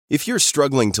If you're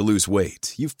struggling to lose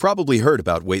weight, you've probably heard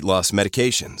about weight loss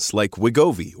medications like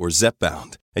Wegovy or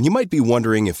Zepbound, and you might be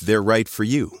wondering if they're right for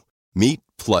you. Meet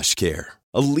PlushCare,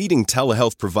 a leading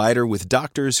telehealth provider with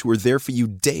doctors who are there for you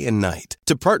day and night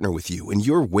to partner with you in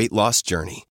your weight loss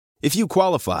journey. If you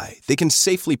qualify, they can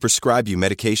safely prescribe you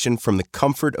medication from the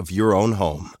comfort of your own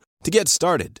home. To get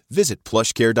started, visit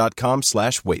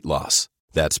plushcare.com/weightloss.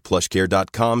 That's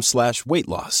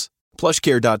plushcare.com/weightloss.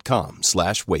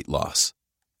 plushcare.com/weightloss.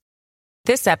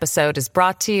 This episode is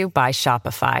brought to you by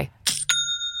Shopify.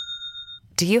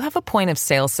 Do you have a point of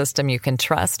sale system you can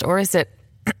trust, or is it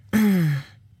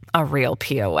a real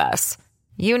POS?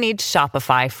 You need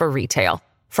Shopify for retail.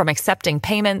 From accepting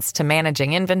payments to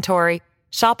managing inventory,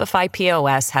 Shopify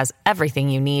POS has everything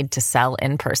you need to sell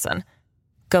in person.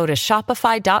 Go to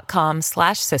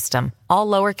shopify.com/system, all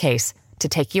lowercase, to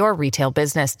take your retail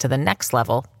business to the next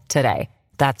level today.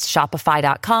 That's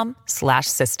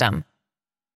shopify.com/system.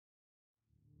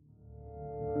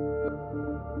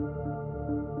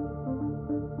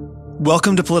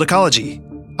 Welcome to Politicology.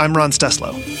 I'm Ron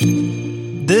Steslow.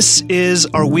 This is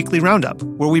our weekly roundup,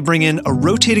 where we bring in a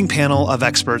rotating panel of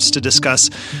experts to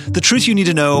discuss the truth you need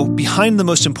to know behind the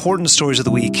most important stories of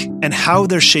the week and how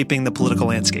they're shaping the political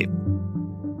landscape.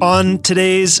 On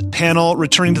today's panel,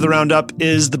 returning to the roundup,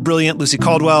 is the brilliant Lucy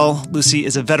Caldwell. Lucy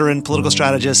is a veteran political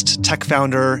strategist, tech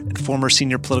founder, and former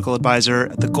senior political advisor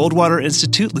at the Goldwater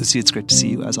Institute. Lucy, it's great to see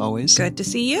you, as always. Good to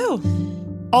see you.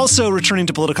 Also returning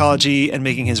to Politicology and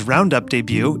making his Roundup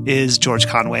debut is George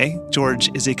Conway.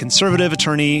 George is a conservative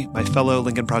attorney, my fellow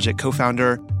Lincoln Project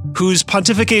co-founder, whose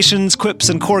pontifications, quips,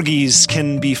 and corgis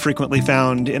can be frequently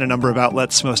found in a number of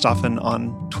outlets, most often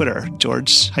on Twitter.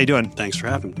 George, how you doing? Thanks for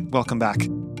having me. Welcome back.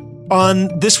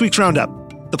 On this week's Roundup,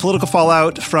 the political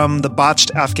fallout from the botched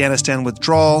Afghanistan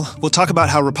withdrawal. We'll talk about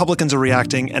how Republicans are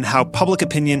reacting and how public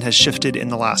opinion has shifted in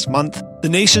the last month. The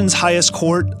nation's highest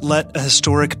court let a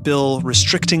historic bill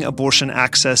restricting abortion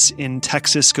access in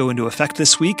Texas go into effect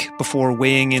this week before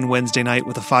weighing in Wednesday night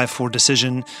with a 5-4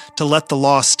 decision to let the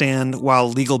law stand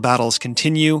while legal battles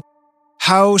continue.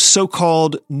 How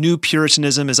so-called new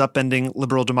Puritanism is upending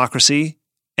liberal democracy.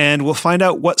 And we'll find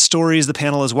out what stories the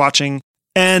panel is watching.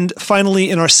 And finally,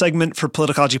 in our segment for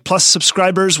Politicology Plus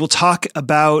subscribers, we'll talk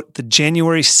about the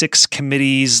January 6th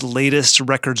committee's latest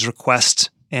records request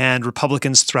and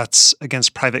Republicans' threats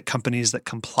against private companies that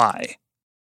comply.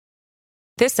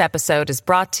 This episode is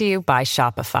brought to you by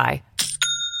Shopify.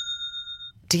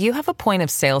 Do you have a point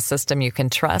of sale system you can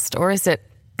trust, or is it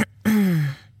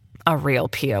a real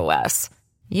POS?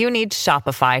 You need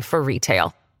Shopify for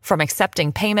retail. From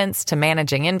accepting payments to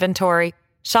managing inventory,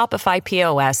 Shopify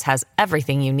POS has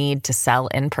everything you need to sell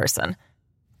in person.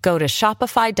 Go to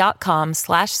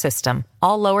shopify.com/system,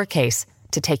 all lowercase,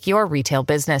 to take your retail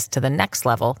business to the next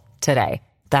level today.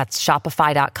 That's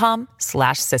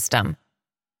shopify.com/system.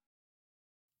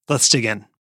 Let's dig in.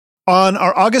 On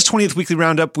our August 20th weekly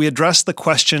roundup, we addressed the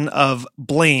question of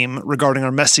blame regarding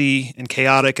our messy and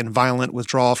chaotic and violent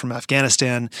withdrawal from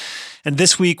Afghanistan. And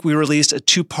this week, we released a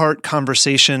 2-part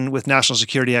conversation with national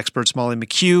security experts Molly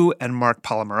McHugh and Mark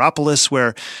Polymeropoulos,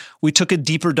 where we took a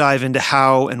deeper dive into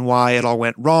how and why it all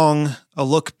went wrong, a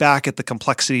look back at the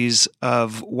complexities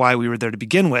of why we were there to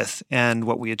begin with and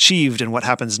what we achieved and what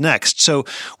happens next. So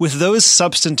with those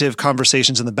substantive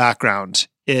conversations in the background,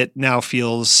 it now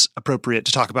feels appropriate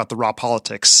to talk about the raw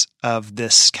politics of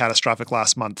this catastrophic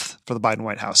last month for the Biden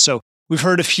White House. So we've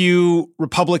heard a few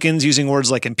Republicans using words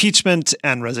like impeachment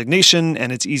and resignation,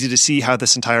 and it's easy to see how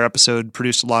this entire episode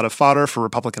produced a lot of fodder for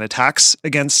Republican attacks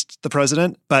against the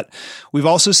president. But we've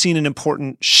also seen an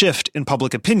important shift in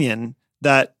public opinion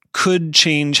that could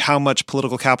change how much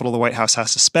political capital the White House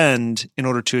has to spend in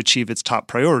order to achieve its top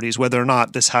priorities, whether or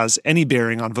not this has any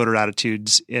bearing on voter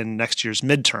attitudes in next year's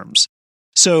midterms.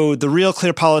 So the Real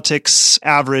Clear Politics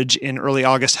average in early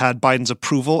August had Biden's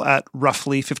approval at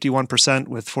roughly 51%,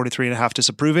 with 43.5%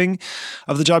 disapproving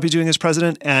of the job he's doing as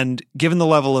president. And given the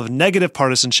level of negative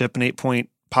partisanship, an 8-point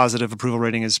positive approval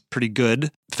rating is pretty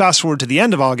good. Fast forward to the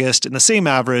end of August, in the same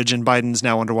average, and Biden's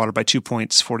now underwater by 2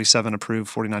 points, 47 approve,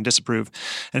 49 disapprove,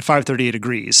 and 538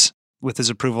 agrees, with his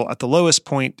approval at the lowest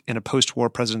point in a post-war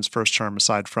president's first term,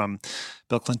 aside from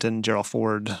Bill Clinton, Gerald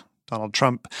Ford, Donald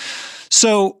Trump.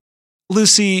 So,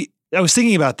 Lucy, I was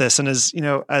thinking about this, and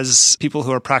as people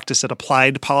who are practiced at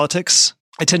applied politics,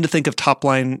 I tend to think of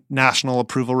top-line national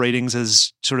approval ratings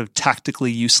as sort of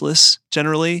tactically useless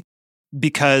generally,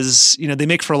 because they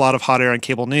make for a lot of hot air on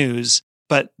cable news,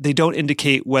 but they don't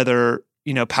indicate whether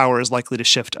power is likely to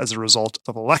shift as a result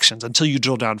of elections until you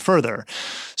drill down further.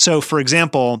 So, for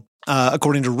example,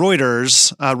 according to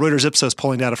Reuters, Reuters Ipsos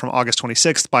polling data from August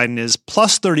 26th, Biden is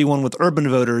plus 31 with urban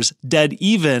voters, dead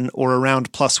even or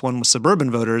around plus 1 with suburban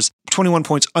voters, 21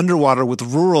 points underwater with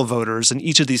rural voters, and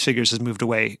each of these figures has moved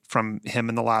away from him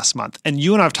in the last month. And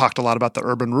you and I have talked a lot about the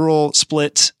urban-rural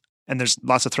split, and there's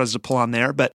lots of threads to pull on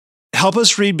there, but help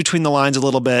us read between the lines a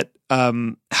little bit.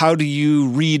 How do you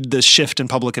read the shift in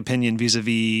public opinion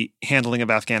vis-a-vis handling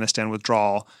of Afghanistan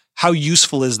withdrawal? How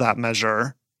useful is that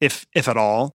measure, if at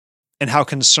all? And how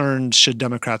concerned should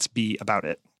Democrats be about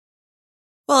it?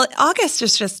 Well, August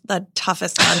is just the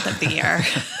toughest month of the year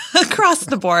across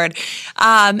the board.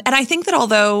 And I think that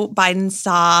although Biden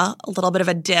saw a little bit of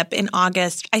a dip in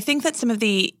August, I think that some of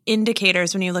the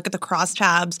indicators when you look at the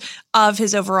crosstabs of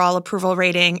his overall approval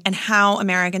rating and how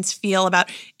Americans feel about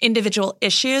individual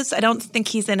issues, I don't think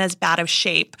he's in as bad of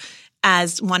shape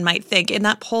as one might think. In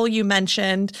that poll you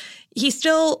mentioned, he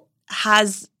still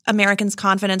has Americans'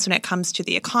 confidence when it comes to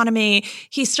the economy.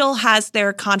 He still has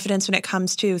their confidence when it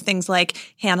comes to things like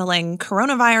handling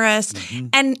coronavirus. Mm-hmm.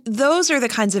 And those are the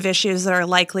kinds of issues that are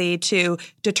likely to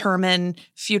determine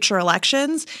future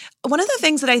elections. One of the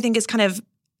things that I think is kind of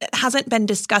hasn't been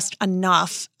discussed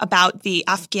enough about the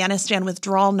Afghanistan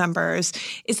withdrawal numbers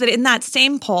is that in that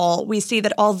same poll, we see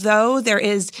that although there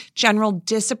is general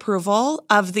disapproval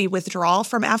of the withdrawal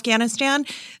from Afghanistan,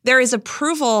 there is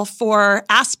approval for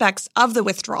aspects of the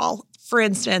withdrawal. For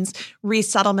instance,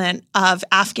 resettlement of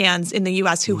Afghans in the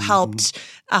U.S. who helped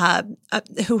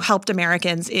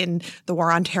Americans in the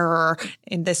war on terror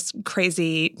in this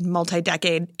crazy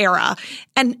multi-decade era.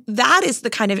 And that is the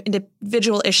kind of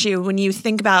individual issue when you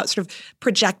think about sort of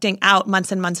projecting out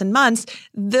months and months and months.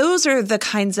 Those are the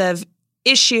kinds of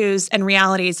issues and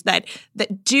realities that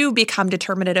do become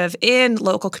determinative in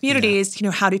local communities.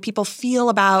 Yeah. How do people feel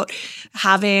about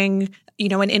having,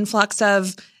 an influx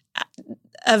of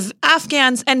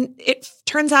Afghans, and it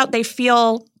turns out they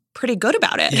feel pretty good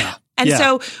about it. Yeah. And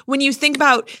so when you think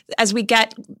about as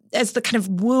the kind of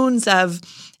wounds of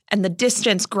and the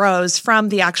distance grows from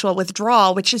the actual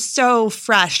withdrawal, which is so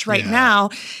fresh right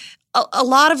now, a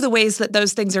lot of the ways that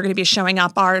those things are going to be showing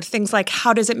up are things like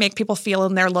how does it make people feel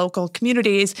in their local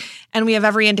communities? And we have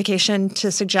every indication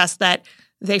to suggest that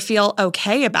they feel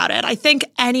okay about it. I think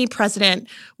any president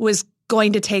was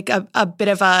going to take a bit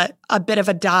of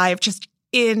a dive just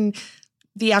in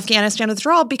the Afghanistan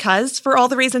withdrawal because for all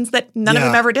the reasons that none of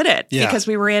them ever did it because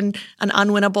we were in an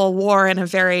unwinnable war in a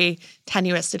very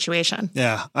tenuous situation.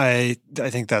 Yeah, I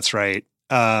think that's right.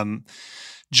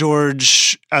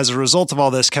 George, as a result of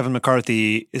all this, Kevin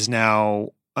McCarthy is now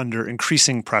under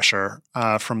increasing pressure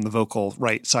from the vocal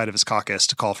right side of his caucus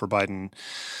to call for Biden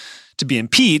to be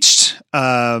impeached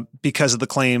because of the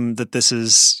claim that this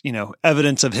is,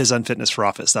 evidence of his unfitness for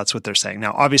office. That's what they're saying.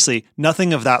 Now, obviously,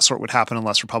 nothing of that sort would happen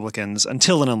unless Republicans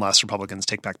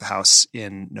take back the House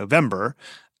in November.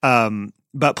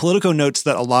 But Politico notes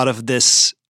that a lot of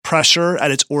this pressure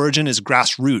at its origin is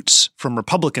grassroots from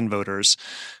Republican voters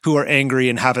who are angry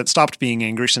and haven't stopped being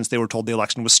angry since they were told the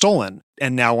election was stolen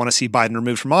and now want to see Biden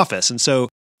removed from office. And so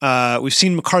we've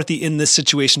seen McCarthy in this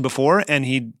situation before, and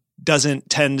he doesn't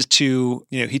tend to,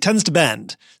 he tends to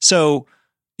bend. So,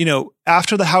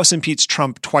 after the House impeached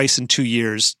Trump twice in 2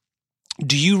 years,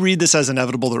 do you read this as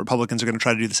inevitable that Republicans are going to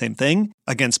try to do the same thing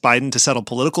against Biden to settle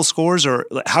political scores? Or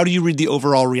how do you read the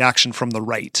overall reaction from the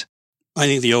right? I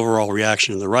think the overall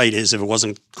reaction of the right is if it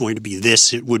wasn't going to be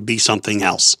this, it would be something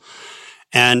else.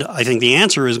 And I think the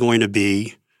answer is going to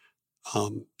be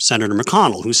Senator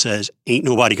McConnell, who says, ain't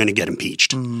nobody going to get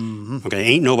impeached. Mm-hmm. Okay,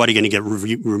 ain't nobody going to get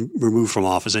removed from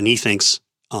office. And he thinks,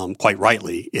 quite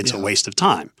rightly, it's a waste of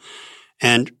time.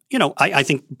 And, I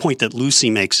think the point that Lucy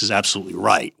makes is absolutely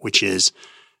right, which is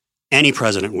any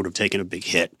president would have taken a big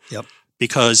hit. Yep.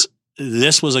 Because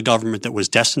this was a government that was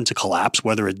destined to collapse,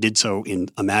 whether it did so in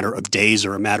a matter of days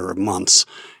or a matter of months.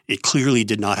 It clearly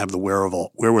did not have the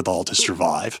wherewithal to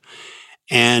survive.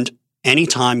 And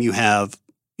anytime you have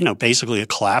basically a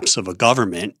collapse of a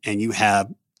government and you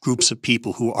have groups of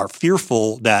people who are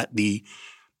fearful that the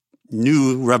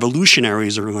new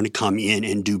revolutionaries are going to come in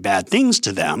and do bad things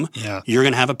to them, you're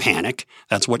going to have a panic.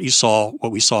 That's what we saw in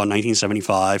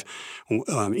 1975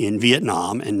 in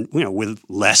Vietnam, and with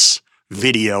less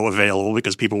video available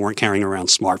because people weren't carrying around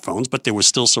smartphones, but there was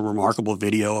still some remarkable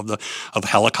video of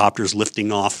helicopters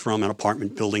lifting off from an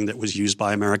apartment building that was used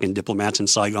by American diplomats in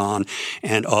Saigon,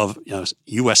 and of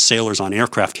U.S. sailors on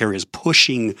aircraft carriers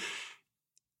pushing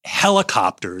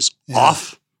helicopters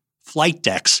off flight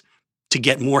decks to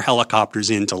get more helicopters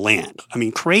in to land. I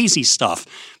mean, crazy stuff.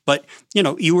 But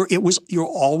you're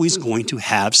always going to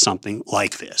have something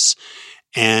like this.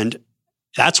 And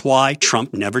that's why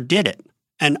Trump never did it.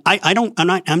 And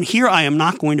I'm here. I am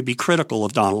not going to be critical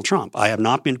of Donald Trump. I have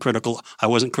not been critical. I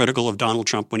wasn't critical of Donald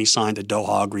Trump when he signed the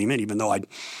Doha Agreement, even though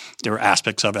there were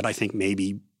aspects of it I think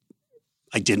maybe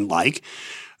I didn't like.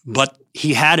 But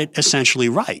he had it essentially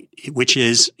right, which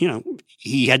is,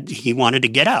 he wanted to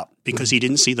get out because he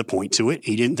didn't see the point to it.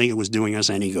 He didn't think it was doing us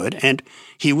any good, and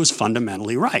he was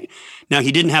fundamentally right. Now,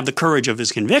 he didn't have the courage of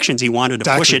his convictions. He wanted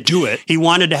to push it. He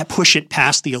wanted to push it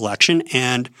past the election.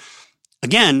 And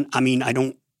again,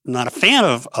 I'm not a fan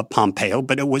of Pompeo,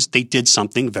 but they did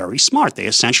something very smart. They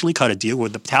essentially cut a deal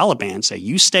with the Taliban, say,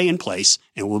 you stay in place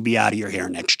and we'll be out of your hair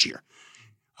next year.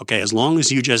 Okay, as long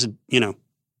as you just,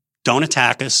 don't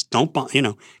attack us,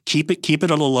 keep it at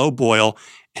a low boil,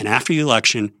 and after the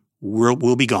election,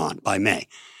 we'll be gone by May.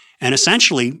 And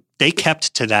essentially, they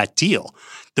kept to that deal.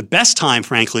 The best time,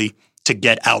 frankly, to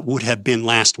get out would have been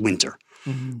last winter.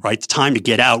 Mm-hmm. Right? The time to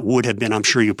get out would have been, I'm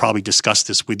sure you probably discussed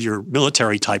this with your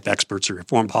military type experts or your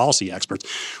foreign policy experts,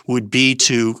 would be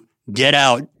to get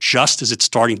out just as it's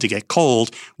starting to get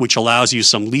cold, which allows you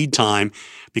some lead time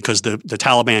because the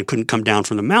Taliban couldn't come down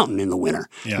from the mountains in the winter.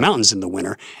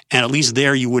 And at least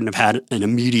there you wouldn't have had an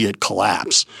immediate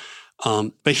collapse.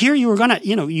 But here you were going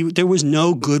to, there was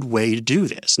no good way to do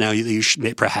this. Now,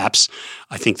 perhaps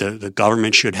I think the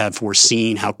government should have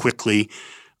foreseen how quickly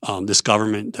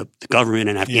the government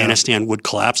in Afghanistan would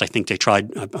collapse. I think they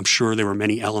tried. I'm sure there were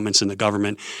many elements in the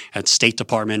government, at State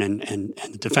Department and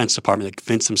the Defense Department, that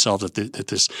convinced themselves that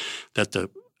the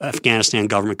Afghanistan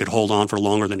government could hold on for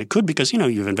longer than it could because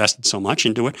you've invested so much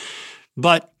into it.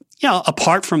 But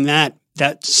apart from that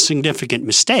significant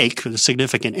mistake, the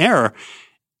significant error,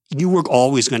 you were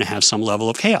always going to have some level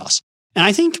of chaos. And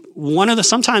I think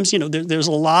sometimes there's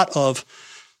a lot of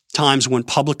times when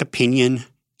public opinion,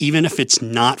 even if it's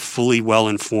not fully well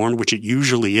informed, which it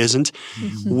usually isn't,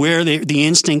 mm-hmm. where the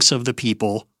instincts of the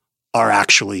people are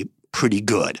actually pretty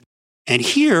good. And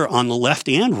here on the left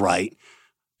and right,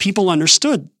 people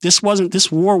understood this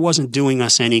war wasn't doing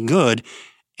us any good,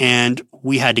 and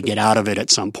we had to get out of it at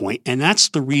some point. And that's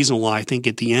the reason why I think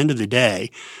at the end of the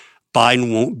day,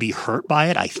 Biden won't be hurt by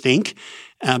it, I think,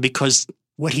 because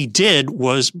what he did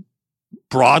was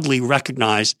broadly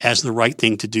recognized as the right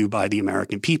thing to do by the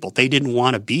American people. They didn't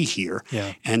want to be here,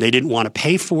 and they didn't want to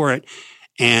pay for it.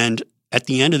 And at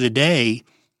the end of the day,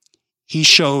 he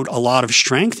showed a lot of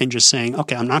strength in just saying,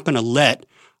 okay, I'm not going to let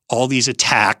all these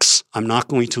attacks, I'm not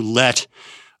going to let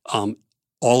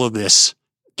all of this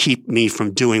keep me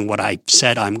from doing what I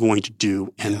said I'm going to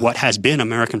do and what has been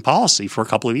American policy for a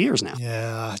couple of years now.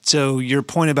 Yeah. So your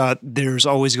point about there's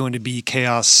always going to be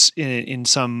chaos in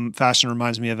some fashion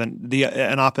reminds me of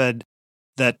an op-ed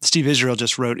that Steve Israel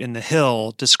just wrote in The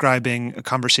Hill describing a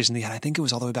conversation he had, I think it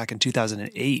was all the way back in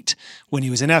 2008, when he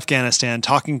was in Afghanistan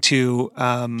talking to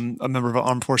a member of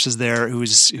armed forces there who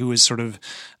was sort of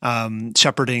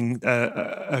shepherding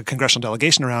a congressional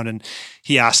delegation around. And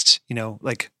he asked,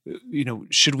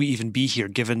 should we even be here,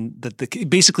 given that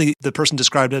basically the person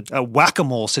described it a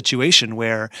whack-a-mole situation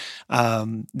where,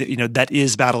 that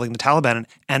is battling the Taliban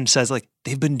and says, like,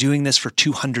 they've been doing this for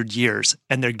 200 years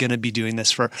and they're going to be doing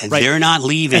this for, and they're not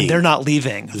leaving. And they're not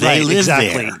leaving. They live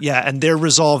exactly. there. Yeah. And their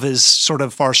resolve is sort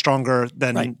of far stronger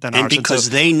than ours. And because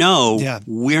they know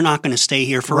we're not going to stay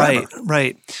here forever.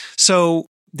 Right. So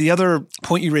the other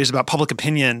point you raised about public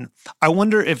opinion, I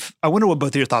wonder what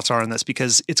both of your thoughts are on this,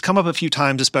 because it's come up a few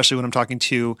times, especially when I'm talking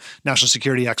to national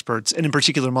security experts, and in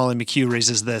particular, Molly McHugh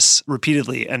raises this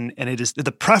repeatedly, and it is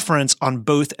the preference on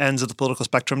both ends of the political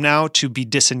spectrum now to be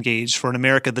disengaged, for an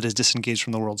America that is disengaged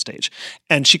from the world stage.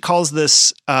 And she calls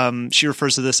this, she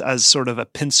refers to this as sort of a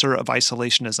pincer of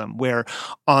isolationism, where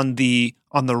on the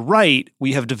right,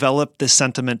 we have developed this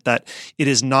sentiment that it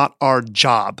is not our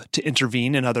job to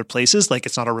intervene in other places, like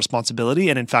it's not our responsibility.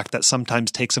 And in fact, that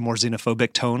sometimes takes a more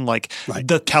xenophobic tone, like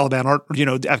the Taliban aren't, the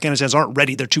Afghanistans aren't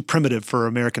ready. They're too primitive for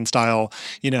American style,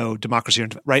 democracy,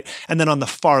 right? And then on the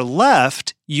far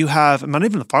left, you have, not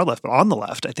even the far left, but on the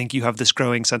left, I think you have this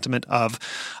growing sentiment of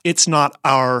it's not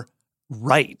our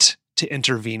right to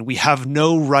intervene. We have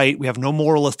no right, we have no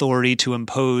moral authority to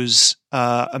impose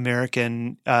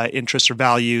American interests or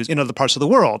values in other parts of the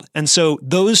world. And so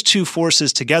those two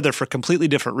forces together, for completely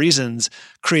different reasons,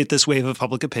 create this wave of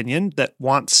public opinion that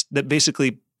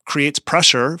basically creates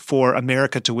pressure for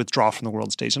America to withdraw from the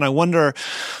world stage. And I wonder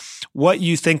what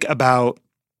you think about,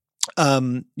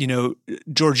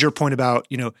 George, your point about,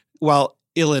 while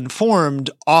ill-informed,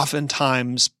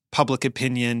 oftentimes public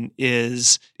opinion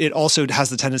it also has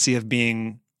the tendency of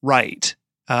being right.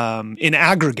 in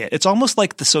aggregate. It's almost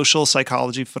like the social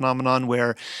psychology phenomenon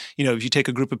where, if you take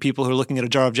a group of people who are looking at a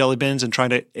jar of jelly beans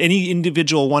and any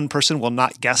individual one person will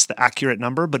not guess the accurate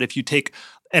number. But if you take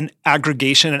an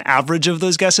aggregation, an average of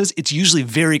those guesses, it's usually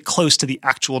very close to the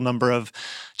actual number of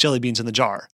jelly beans in the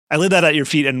jar. I laid that at your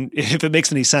feet, and if it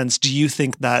makes any sense, do you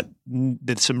think that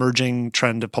this emerging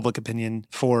trend of public opinion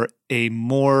for a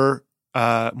more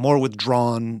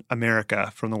withdrawn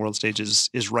America from the world stage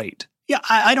is right? Yeah,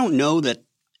 I don't know that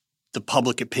the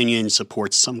public opinion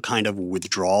supports some kind of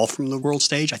withdrawal from the world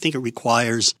stage. I think it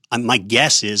requires, my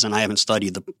guess is, and I haven't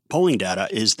studied the polling data,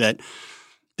 is that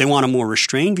they want a more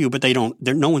restrained view, but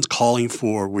no one's calling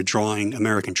for withdrawing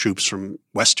American troops from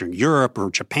Western Europe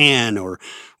or Japan or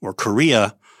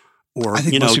Korea. Or, I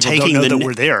think most people don't know that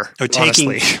we're there,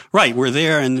 honestly. Right, we're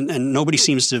there, and nobody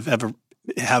seems to ever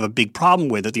have a big problem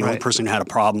with it. The only person who had a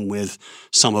problem with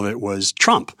some of it was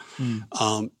Trump.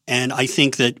 And I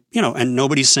think that, and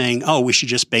nobody's saying, we should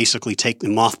just basically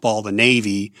mothball the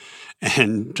Navy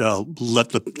and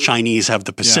let the Chinese have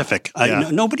the Pacific.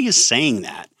 Nobody is saying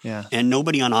that. Yeah. And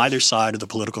nobody on either side of the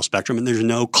political spectrum, and there's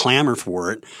no clamor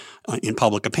for it in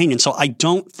public opinion. So I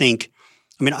don't think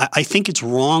 – I think it's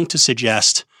wrong to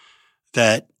suggest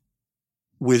that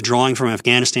withdrawing from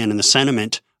Afghanistan and the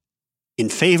sentiment in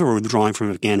favor of withdrawing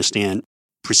from Afghanistan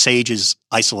presages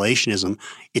isolationism.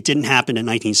 It didn't happen in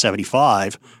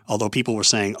 1975, although people were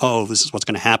saying, this is what's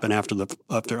going to happen after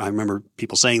I remember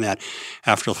people saying that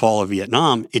after the fall of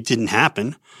Vietnam. It didn't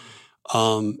happen.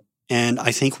 And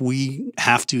I think we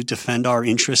have to defend our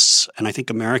interests, and I think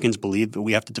Americans believe that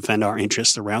we have to defend our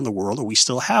interests around the world, or we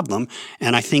still have them.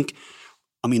 And I think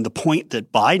the point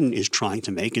that Biden is trying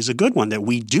to make is a good one, that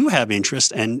we do have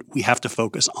interest and we have to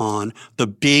focus on the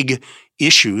big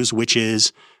issues, which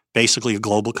is basically a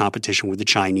global competition with the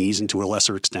Chinese and to a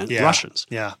lesser extent the Russians.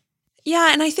 Yeah.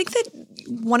 Yeah, and I think that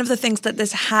one of the things that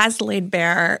this has laid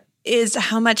bare is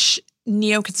how much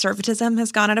neoconservatism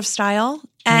has gone out of style.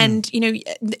 And,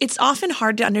 it's often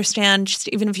hard to understand, just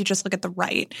even if you just look at the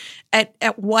right,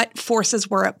 at what forces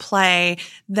were at play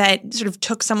that sort of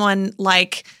took someone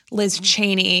like Liz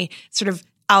Cheney sort of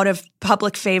out of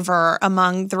public favor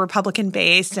among the Republican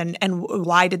base, and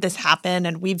why did this happen?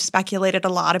 And we've speculated a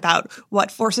lot about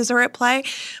what forces are at play.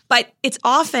 But it's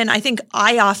often, I think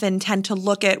I often tend to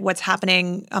look at what's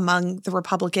happening among the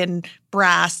Republican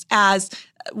brass as,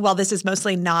 well, this is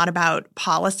mostly not about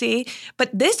policy. But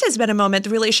this has been a moment that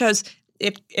really shows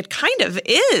it kind of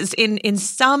is in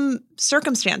some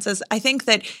circumstances. I think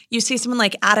that you see someone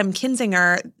like Adam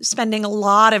Kinzinger spending a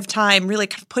lot of time really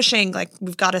pushing, like,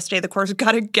 we've got to stay the course, we've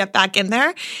got to get back in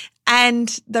there.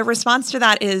 And the response to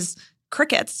that is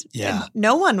crickets. Yeah.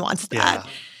 No one wants that.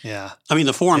 Yeah.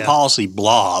 The foreign policy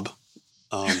blob,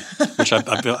 which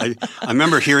I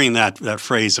remember hearing that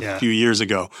phrase a few years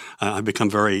ago. I've become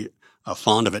very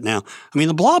fond of it now.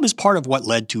 The blob is part of what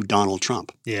led to Donald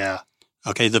Trump. Yeah.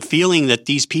 Okay, the feeling that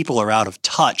these people are out of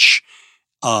touch,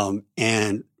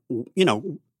 and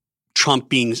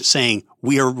Trump saying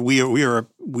we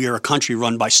are a country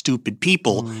run by stupid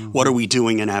people. What are we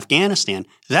doing in Afghanistan?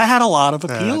 That had a lot of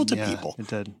appeal to people. It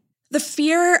did. The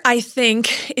fear, I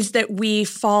think, is that we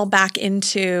fall back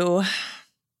into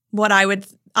what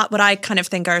I kind of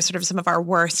think are sort of some of our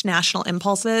worst national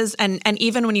impulses. And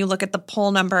even when you look at the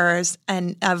poll numbers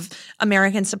and of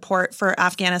American support for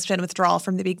Afghanistan withdrawal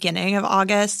from the beginning of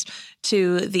August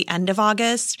to the end of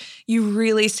August, you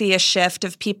really see a shift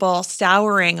of people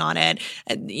souring on it,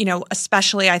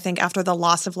 especially I think after the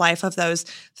loss of life of those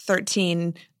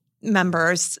 13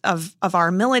 members of our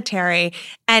military.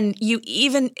 And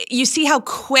you see how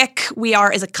quick we are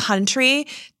as a country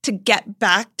to get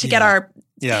back, to get our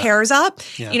hairs up.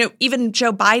 Yeah. Even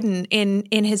Joe Biden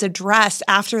in his address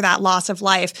after that loss of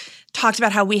life talked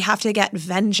about how we have to get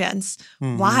vengeance.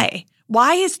 Mm-hmm. Why?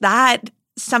 Why is that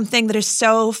something that is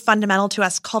so fundamental to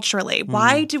us culturally?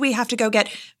 Why do we have to go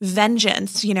get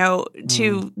vengeance,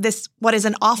 to this, what is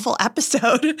an awful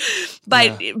episode?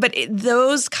 But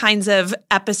those kinds of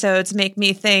episodes make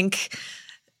me think,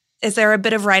 is there a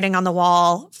bit of writing on the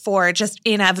wall for just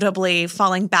inevitably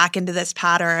falling back into this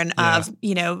pattern of,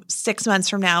 6 months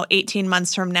from now, 18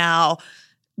 months from now,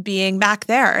 being back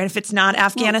there? And if it's not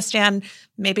Afghanistan,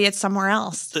 maybe it's somewhere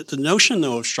else. The notion,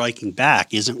 though, of striking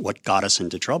back isn't what got us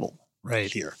into trouble.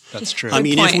 Right here. That's true.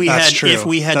 If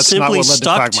we had simply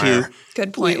stuck to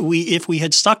good point. If we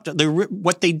had stuck to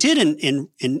what they did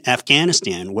in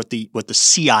Afghanistan, what the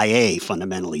CIA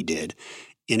fundamentally did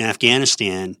in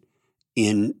Afghanistan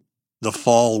in the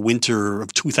fall, winter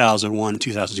of 2001,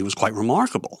 2002 was quite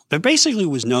remarkable. There basically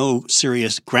was no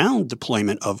serious ground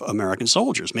deployment of American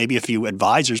soldiers, maybe a few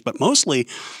advisors, but mostly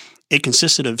it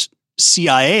consisted of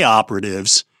CIA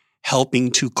operatives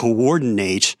helping to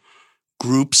coordinate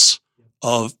groups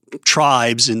of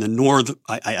tribes in the north,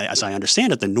 as I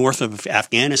understand it, the north of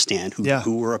Afghanistan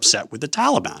who were upset with the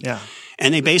Taliban. Yeah.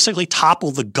 And they basically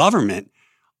toppled the government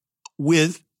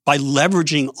by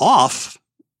leveraging off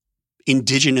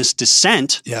indigenous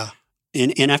dissent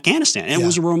in Afghanistan. And it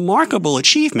was a remarkable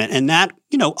achievement. And that,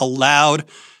 allowed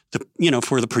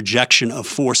for the projection of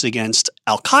force against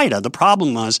al-Qaeda. The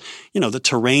problem was, the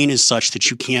terrain is such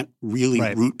that you can't really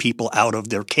root people out of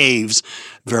their caves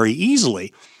very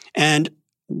easily. And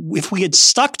if we had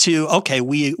stuck to, okay,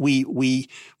 we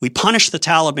punished the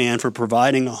Taliban for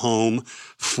providing a home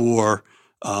for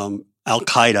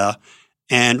al-Qaeda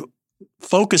and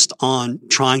focused on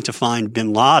trying to find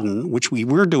bin Laden, which we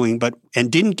were doing, and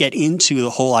didn't get into the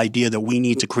whole idea that we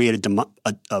need to create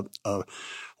a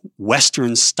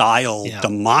Western-style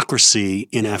democracy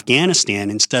in Afghanistan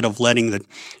instead of letting the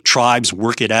tribes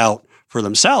work it out for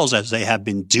themselves as they have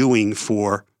been doing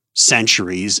for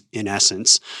centuries, in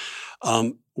essence,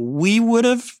 we would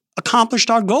have accomplished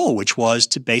our goal, which was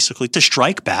to basically to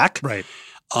strike back,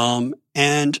 and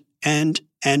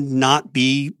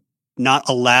not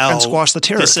allow and squash the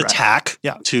terror this threat. Attack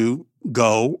to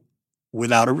go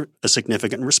without a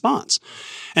significant response.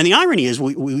 And the irony is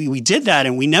we did that,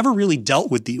 and we never really dealt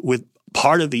with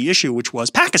part of the issue, which was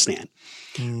Pakistan,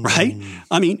 right?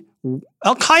 I mean,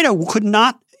 al-Qaeda could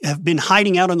not have been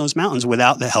hiding out in those mountains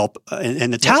without the help,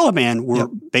 and the Taliban were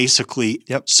basically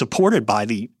supported by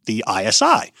the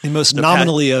ISI. The most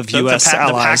nominally of U.S.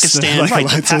 allies. Pakistan,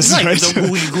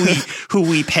 who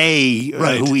we pay,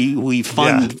 who we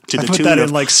fund to the tune of. I put that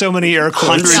in like so many air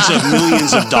quotes. Hundreds of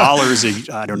millions of dollars,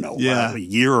 a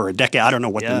year or a decade. I don't know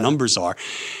what the numbers are.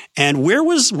 And where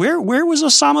was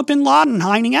Osama bin Laden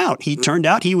hiding out? He turned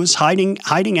out he was hiding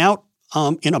out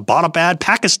in Abbottabad,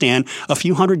 Pakistan, a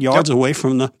few hundred yards away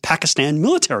from the Pakistan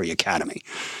Military Academy.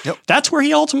 That's where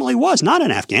he ultimately was, not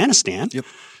in Afghanistan.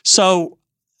 So,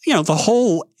 the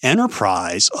whole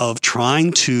enterprise of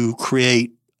trying to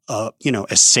create, a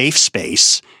safe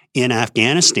space in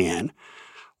Afghanistan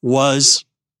was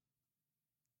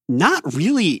not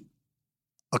really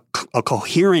a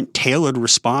coherent, tailored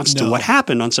response to what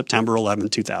happened on September 11,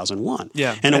 2001.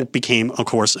 And it became, of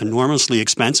course, enormously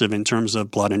expensive in terms of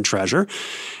blood and treasure.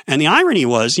 And the irony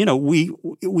was,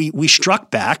 we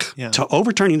struck back to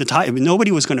overturning the tide. I mean,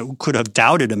 nobody could have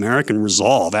doubted American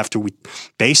resolve after we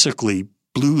basically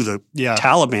blew the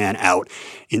Taliban out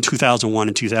in 2001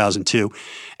 and 2002.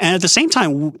 And at the same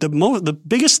time, the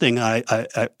biggest thing I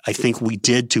think we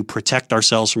did to protect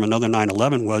ourselves from another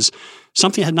 9/11 was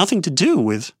something that had nothing to do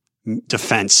with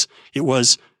defense. It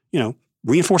was,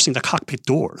 reinforcing the cockpit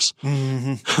doors.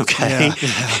 Okay.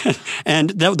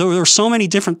 And there were so many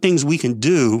different things we can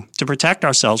do to protect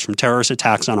ourselves from terrorist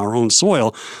attacks on our own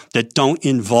soil that don't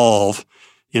involve,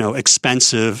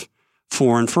 expensive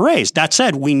foreign forays. That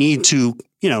said, we need to,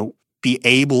 be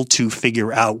able to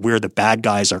figure out where the bad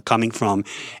guys are coming from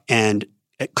and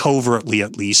covertly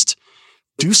at least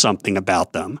do something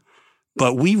about them.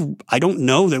 But I don't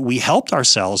know that we helped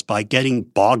ourselves by getting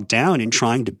bogged down in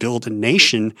trying to build a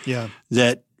nation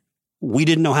that we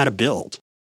didn't know how to build.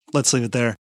 Let's leave it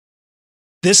there.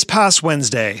 This past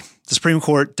Wednesday, the Supreme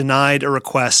Court denied a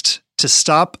request to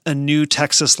stop a new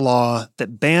Texas law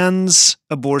that bans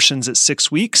abortions at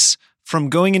 6 weeks from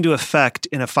going into effect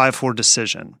in a 5-4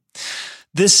 decision.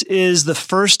 This is the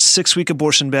first 6-week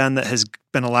abortion ban that has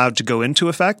been allowed to go into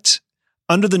effect.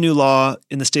 Under the new law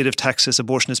in the state of Texas,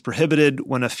 abortion is prohibited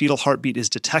when a fetal heartbeat is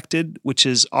detected, which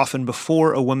is often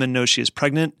before a woman knows she is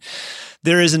pregnant.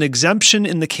 There is an exemption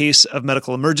in the case of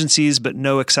medical emergencies, but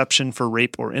no exception for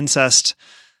rape or incest.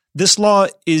 This law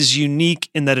is unique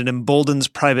in that it emboldens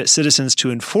private citizens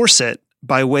to enforce it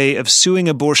by way of suing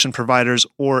abortion providers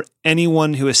or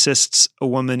anyone who assists a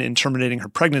woman in terminating her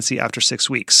pregnancy after 6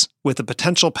 weeks, with a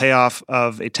potential payoff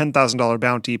of a $10,000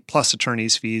 bounty plus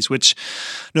attorney's fees, which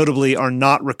notably are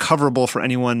not recoverable for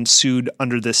anyone sued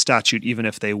under this statute, even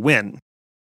if they win.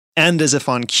 And as if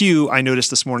on cue, I noticed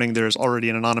this morning there's already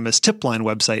an anonymous tip line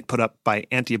website put up by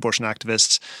anti-abortion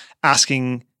activists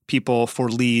asking people for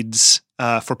leads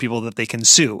for people that they can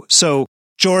sue. So,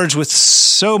 George, with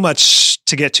so much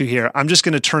to get to here, I'm just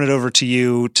going to turn it over to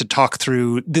you to talk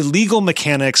through the legal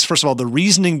mechanics. First of all, the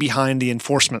reasoning behind the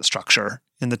enforcement structure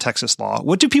in the Texas law.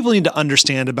 What do people need to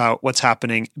understand about what's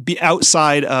happening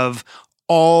outside of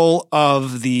all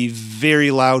of the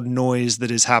very loud noise that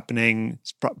is happening,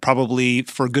 probably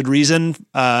for good reason?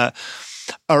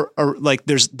 Like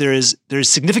there is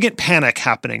significant panic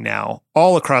happening now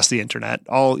all across the internet,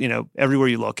 everywhere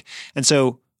you look. And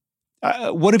so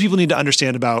What do people need to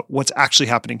understand about what's actually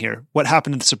happening here? What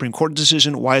happened in the Supreme Court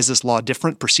decision? Why is this law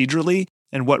different procedurally?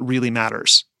 And what really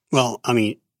matters? Well, I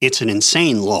mean, it's an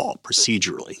insane law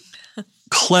procedurally.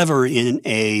 Clever in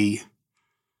a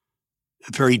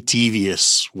very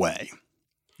devious way.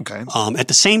 Okay. At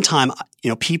the same time,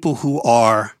 people who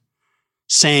are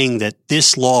saying that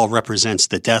this law represents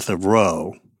the death of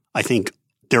Roe, I think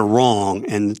they're wrong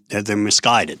and they're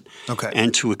misguided. Okay.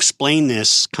 And to explain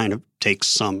this kind of takes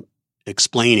some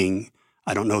explaining.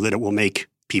 I don't know that it will make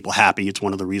people happy. It's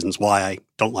one of the reasons why I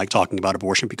don't like talking about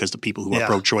abortion, because the people who are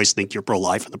pro-choice think you're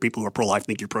pro-life, and the people who are pro-life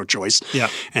think you're pro-choice. Yeah.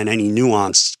 And any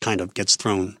nuance kind of gets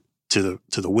thrown to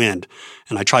the wind.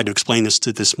 And I tried to explain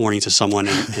this morning to someone,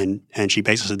 and she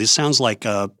basically said, "This sounds like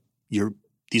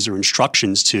these are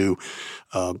instructions to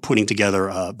putting together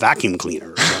a vacuum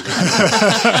cleaner or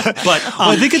something." But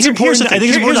I think it's important. I think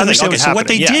it's important to understand what's so what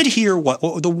they happening. did here,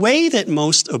 the way that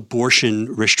most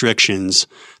abortion restrictions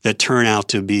that turn out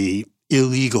to be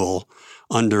illegal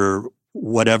under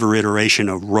whatever iteration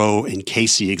of Roe and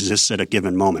Casey exists at a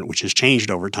given moment, which has changed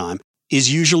over time,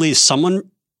 is usually someone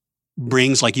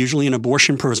brings, like usually an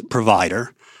abortion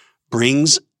provider,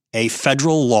 brings a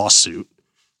federal lawsuit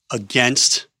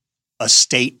against a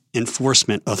state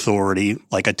enforcement authority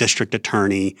like a district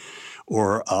attorney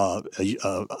or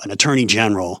an attorney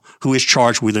general who is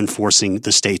charged with enforcing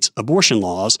the state's abortion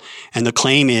laws. And the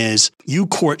claim is, you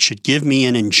court should give me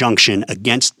an injunction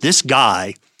against this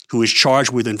guy who is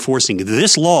charged with enforcing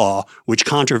this law, which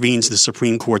contravenes the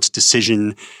Supreme Court's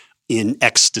decision in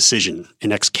X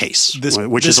case,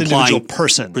 which is applying individual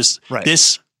person,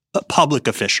 this public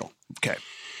official. Okay.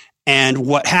 And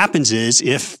what happens is,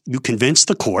 if you convince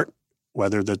the court,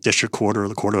 whether the district court or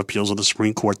the Court of Appeals or the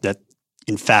Supreme Court, that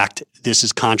in fact this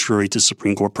is contrary to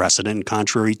Supreme Court precedent and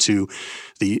contrary to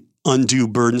the undue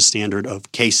burden standard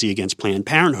of Casey against Planned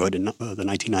Parenthood in the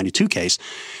 1992 case,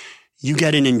 you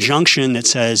get an injunction that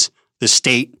says this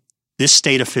state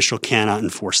official cannot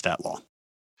enforce that law.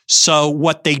 So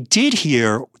what they did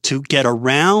here to get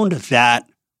around that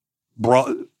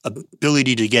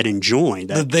ability to get enjoined,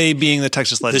 they being the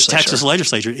Texas legislature. This Texas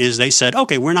legislature, is they said,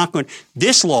 okay, we're not going –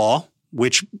 this law,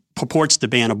 which purports to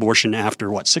ban abortion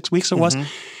after, 6 weeks it was,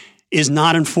 is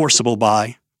not enforceable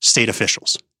by state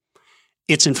officials.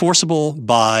 It's enforceable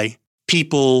by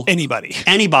people, anybody,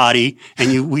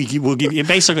 and we will give you.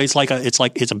 Basically,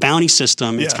 it's a bounty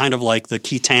system. It's kind of like the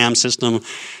key tam system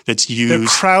that's used. They're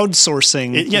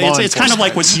crowdsourcing. It's kind of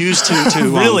like what's used to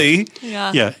really.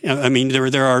 Yeah. I mean,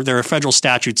 there are federal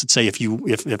statutes that say if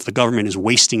the government is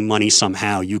wasting money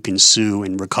somehow, you can sue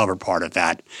and recover part of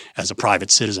that as a private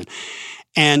citizen.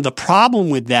 And the problem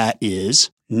with that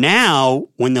is now,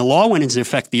 when the law went into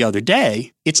effect the other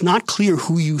day, it's not clear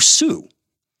who you sue.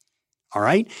 All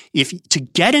right? To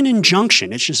get an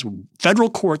injunction, it's just federal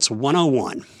courts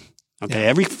 101. Okay,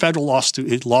 every federal law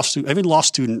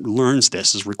student learns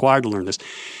this, is required to learn this.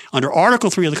 Under Article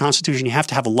 3 of the Constitution, you have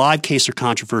to have a live case or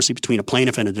controversy between a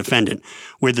plaintiff and a defendant,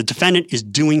 where the defendant is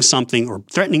doing something or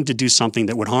threatening to do something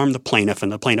that would harm the plaintiff,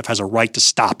 and the plaintiff has a right to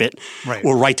stop it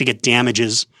or right to get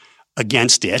damages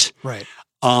against it. Right.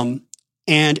 And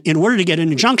in order to get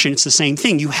an injunction, it's the same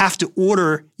thing. You have to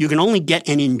order – you can only get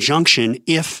an injunction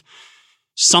if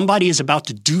somebody is about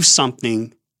to do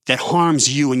something that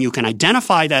harms you, and you can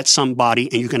identify that somebody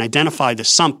and you can identify the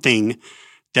something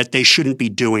that they shouldn't be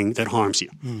doing that harms you.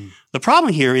 The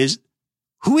problem here is,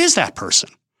 who is that person?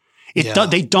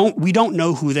 We don't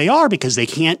know who they are because they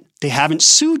haven't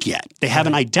sued yet. They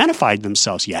haven't identified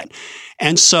themselves yet.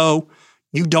 And so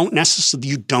you don't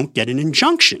get an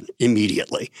injunction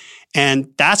immediately.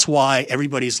 And that's why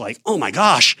everybody's like, oh my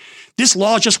gosh, this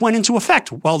law just went into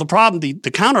effect. Well, the problem,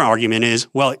 the counter argument is,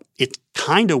 well, it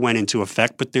kind of went into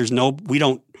effect, but we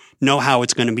don't know how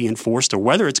it's going to be enforced or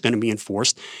whether it's going to be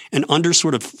enforced. And under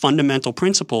sort of fundamental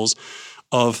principles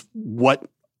of what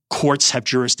courts have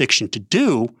jurisdiction to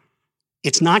do,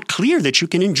 it's not clear that you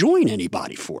can enjoin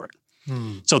anybody for it.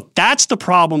 So that's the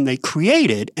problem they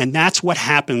created, and that's what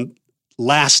happened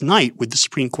last night with the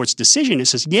Supreme Court's decision. It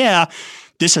says,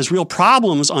 this has real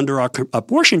problems under our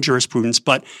abortion jurisprudence,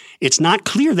 but it's not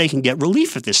clear they can get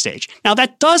relief at this stage. Now,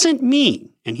 that doesn't mean,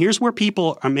 and here's where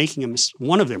people are making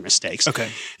one of their mistakes. Okay.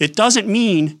 It doesn't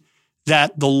mean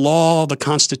that the law, the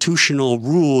constitutional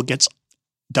rule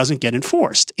doesn't get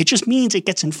enforced. It just means it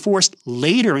gets enforced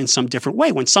later in some different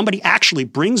way. When somebody actually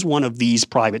brings one of these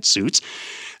private suits,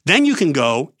 then you can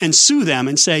go and sue them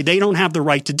and say they don't have the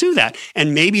right to do that.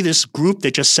 And maybe this group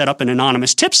that just set up an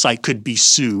anonymous tip site could be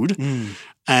sued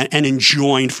and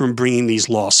enjoined from bringing these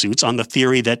lawsuits on the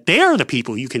theory that they're the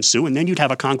people you can sue, and then you'd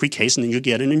have a concrete case and then you'd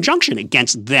get an injunction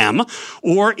against them.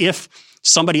 Or if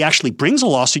somebody actually brings a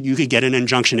lawsuit, you could get an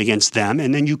injunction against them,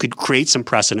 and then you could create some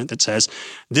precedent that says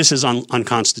this is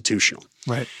unconstitutional.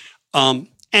 Right.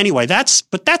 Anyway, that's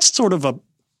sort of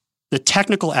the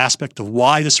technical aspect of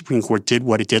why the Supreme Court did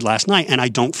what it did last night, and I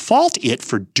don't fault it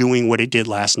for doing what it did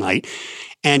last night.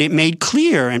 And it made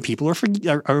clear, and people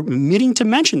are omitting to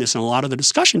mention this in a lot of the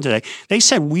discussion today, they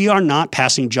said we are not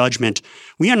passing judgment.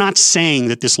 We are not saying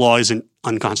that this law isn't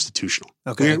unconstitutional.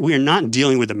 Okay. We are not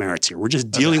dealing with the merits here. We're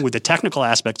just dealing with the technical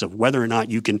aspects of whether or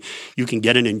not you can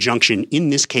get an injunction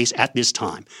in this case at this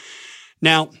time.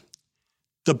 Now,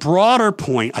 the broader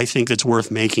point I think that's worth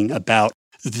making about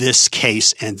this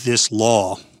case and this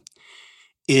law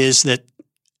is that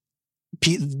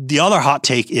the other hot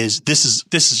take is this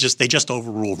is just they just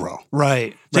overruled Roe.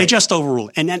 Right. They just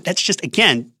overruled. And that's just,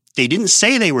 again, they didn't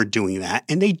say they were doing that,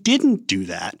 and they didn't do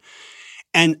that.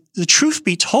 And the truth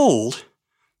be told,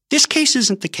 this case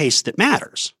isn't the case that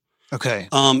matters. Okay.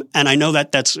 And I know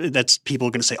that's people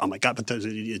are going to say, oh my God, but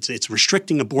it's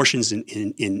restricting abortions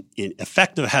in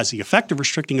effective, has the effect of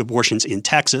restricting abortions in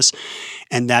Texas.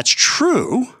 And that's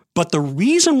true. But the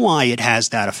reason why it has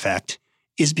that effect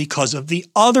is because of the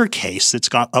other case that's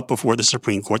got up before the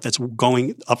Supreme Court that's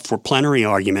going up for plenary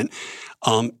argument,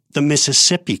 the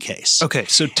Mississippi case. Okay.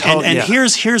 So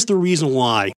here's the reason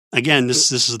why. Again,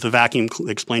 this is the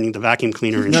explaining the vacuum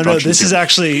cleaner instructions. No, this is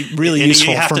actually really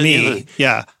useful for me.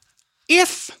 Yeah.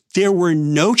 If there were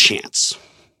no chance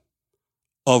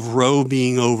of Roe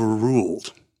being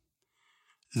overruled,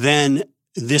 then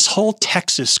this whole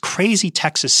crazy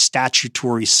Texas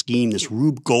statutory scheme, this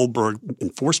Rube Goldberg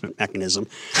enforcement mechanism,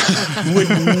 would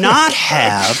not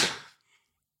have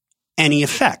any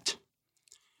effect,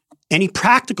 any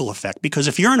practical effect. Because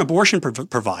if you're an abortion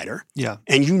provider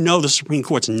and you know the Supreme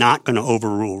Court's not going to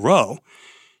overrule Roe,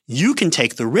 you can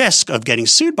take the risk of getting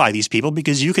sued by these people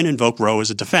because you can invoke Roe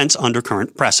as a defense under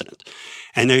current precedent.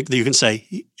 And you can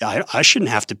say, I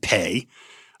shouldn't have to pay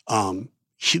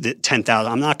 $10,000.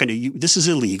 I'm not going to – this is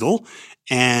illegal.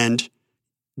 And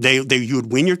you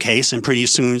would win your case, and pretty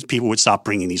soon people would stop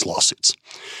bringing these lawsuits.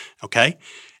 Okay?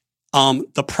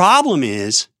 The problem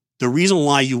is the reason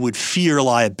why you would fear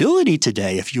liability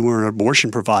today if you were an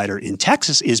abortion provider in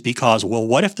Texas is because, well,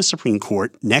 what if the Supreme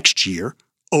Court next year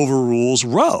overrules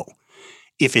Roe?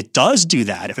 If it does do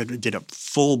that, if it did a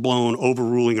full-blown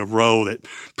overruling of Roe that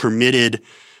permitted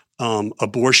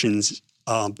abortions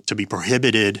to be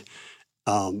prohibited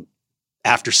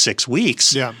after 6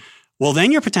 weeks, well,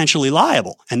 then you're potentially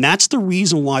liable. And that's the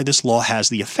reason why this law has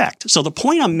the effect. So the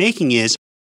point I'm making is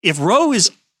if Roe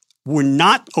were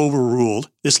not overruled,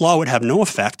 this law would have no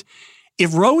effect.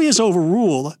 If Roe is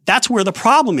overruled, that's where the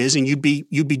problem is, and you'd be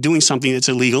doing something that's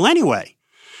illegal anyway.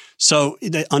 So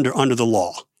under the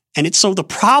law. And so the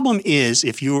problem is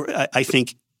I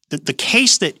think that the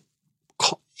case that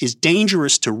is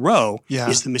dangerous to Roe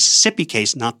is the Mississippi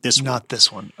case, not this one. Not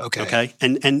this one. Okay. Okay.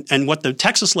 And what the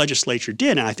Texas legislature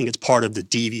did, and I think it's part of the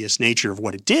devious nature of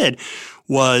what it did,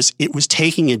 was it was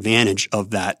taking advantage of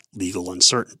that legal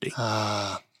uncertainty.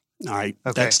 All right.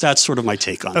 Okay. That's sort of my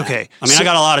take on that. I mean, I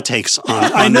got a lot of takes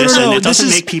on this, and it doesn't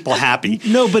make people happy.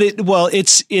 No, but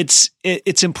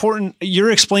it's important. You're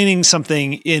explaining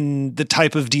something in the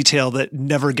type of detail that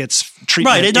never gets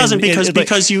treatment. Right. It doesn't because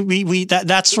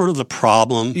that's sort of the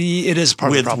problem. It is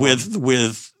part of the problem.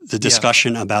 With the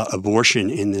discussion about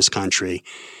abortion in this country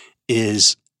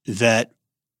is that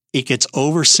it gets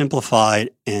oversimplified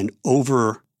and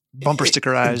bumper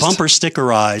stickerized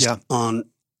on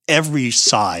every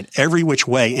side, every which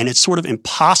way. And it's sort of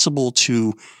impossible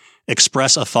to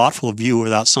express a thoughtful view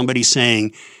without somebody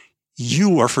saying,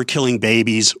 you are for killing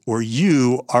babies or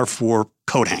you are for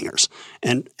coat hangers.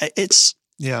 And it's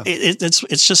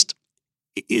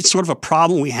sort of a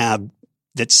problem we have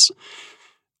that's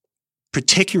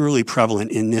particularly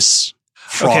prevalent in this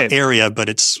fraught area, but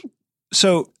it's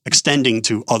extending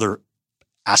to other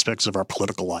aspects of our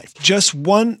political life. Just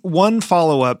one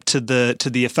follow-up to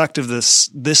the effect of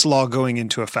this law going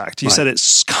into effect. You said it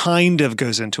kind of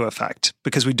goes into effect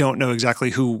because we don't know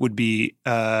exactly who would be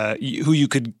who you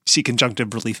could seek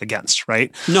injunctive relief against,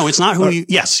 right? No, it's not who you –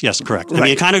 yes, correct. Right. I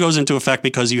mean, it kind of goes into effect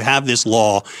because you have this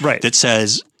law that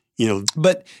says,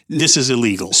 but this is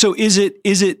illegal. So is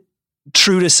it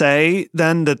true to say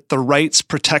then that the rights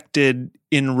protected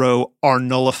in Roe are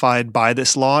nullified by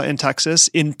this law in Texas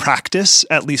in practice,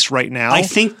 at least right now? I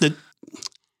think that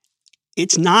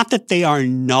it's not that they are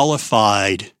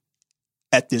nullified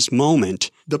at this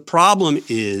moment. The problem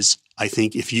is, I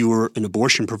think if you were an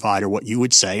abortion provider, what you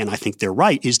would say, and I think they're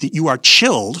right, is that you are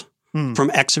chilled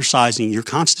from exercising your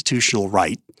constitutional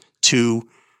right to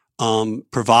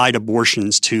provide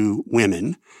abortions to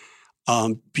women,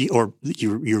 or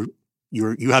you're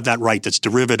you have that right that's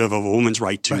derivative of a woman's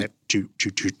right to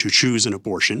choose an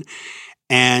abortion.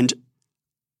 And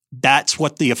that's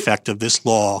what the effect of this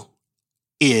law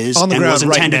is on the and ground was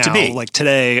intended right now, to be. like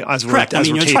today, as we're Correct. as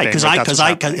we're it's taping, right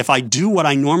because if I do what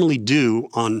I normally do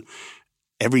on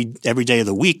every day of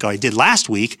the week, I did last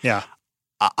week. Yeah.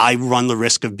 I run the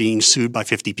risk of being sued by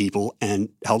 50 people and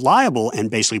held liable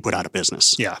and basically put out of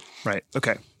business. Yeah. Right.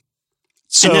 Okay.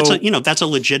 So and that's a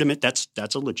legitimate.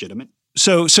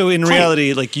 So in claim.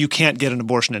 reality, like you can't get an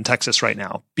abortion in Texas right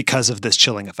now because of this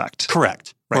chilling effect.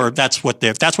 Correct. Right. Or that's what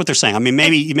they're saying. I mean,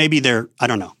 maybe they're, I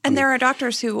don't know. And there are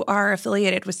doctors who are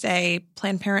affiliated with, say,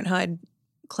 Planned Parenthood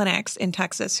clinics in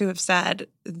Texas who have said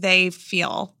they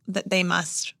feel that they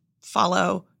must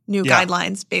follow new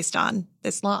guidelines based on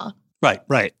this law.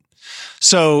 Right.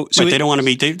 So they don't want to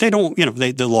be. They don't.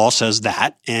 The law says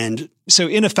that, and so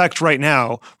in effect, right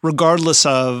now, regardless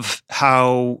of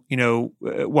how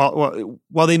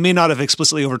while they may not have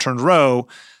explicitly overturned Roe,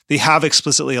 they have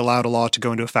explicitly allowed a law to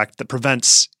go into effect that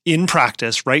prevents, in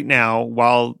practice, right now,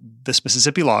 while this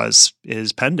Mississippi law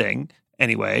is pending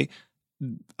anyway,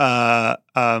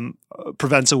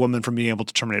 prevents a woman from being able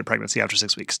to terminate a pregnancy after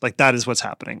 6 weeks. Like that is what's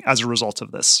happening as a result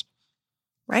of this.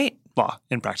 Right. Law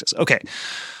in practice. Okay.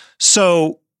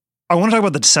 So I want to talk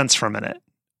about the dissents for a minute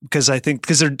because I think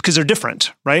because they're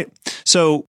different, right?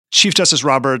 So Chief Justice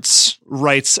Roberts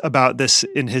writes about this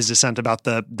in his dissent about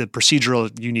the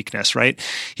procedural uniqueness, right?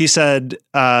 He said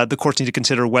the courts need to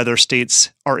consider whether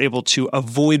states are able to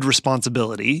avoid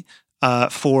responsibility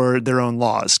for their own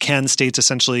laws. Can states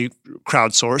essentially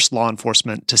crowdsource law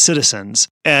enforcement to citizens?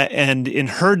 And in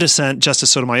her dissent,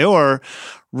 Justice Sotomayor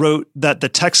wrote that the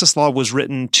Texas law was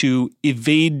written to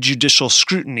evade judicial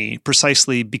scrutiny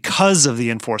precisely because of the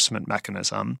enforcement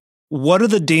mechanism. What are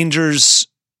the dangers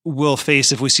we'll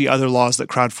face if we see other laws that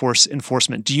crowdforce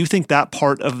enforcement? Do you think that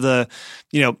part of the,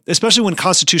 especially when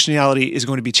constitutionality is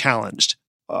going to be challenged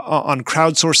on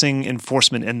crowdsourcing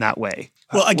enforcement in that way?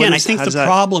 Well, again, I think the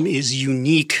problem is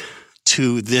unique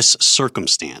to this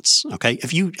circumstance. Okay,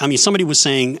 somebody was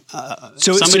saying,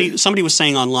 somebody was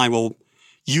saying online, well,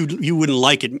 you wouldn't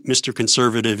like it, Mr.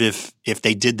 Conservative, if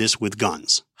they did this with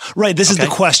guns. Right. This is the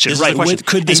question. Right.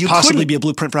 Could this possibly be a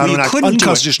blueprint for how to enact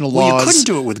unconstitutional laws? Well, you couldn't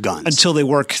do it with guns until they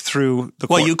work through the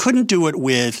court. Well, you couldn't do it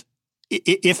with.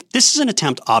 If this is an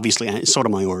attempt, obviously, and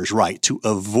Sotomayor is right, to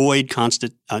avoid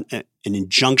an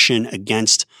injunction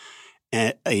against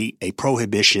a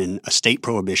prohibition, a state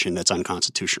prohibition that's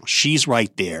unconstitutional. She's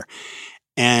right there,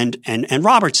 and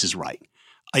Roberts is right.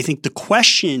 I think the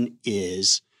question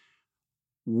is,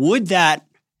 would that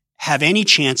have any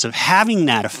chance of having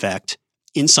that effect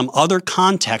in some other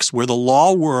context where the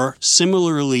law were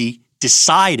similarly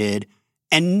decided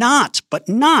and not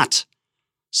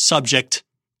subject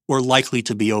or likely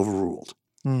to be overruled?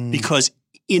 Because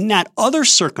in that other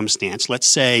circumstance, let's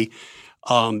say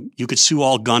you could sue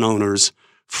all gun owners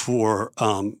for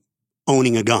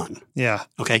owning a gun. Yeah.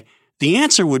 Okay. The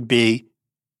answer would be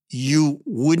you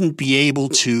wouldn't be able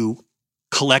to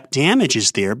collect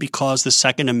damages there because the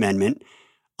Second Amendment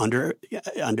under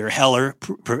Heller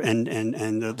and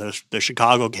the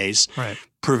Chicago case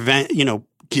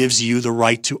gives you the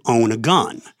right to own a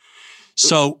gun.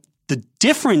 So the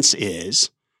difference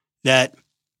is that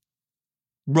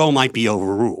Roe might be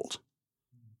overruled.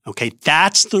 Okay,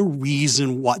 that's the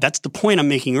reason why. That's the point I'm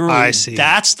making earlier. I see.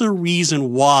 That's the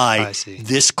reason why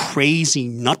this crazy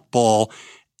nutball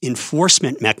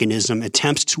enforcement mechanism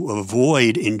attempts to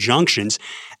avoid injunctions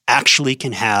actually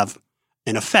can have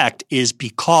an effect is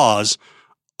because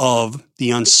of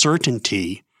the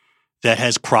uncertainty that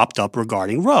has cropped up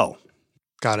regarding Roe.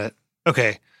 Got it.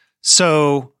 Okay.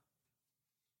 So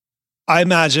I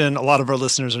imagine a lot of our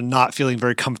listeners are not feeling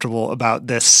very comfortable about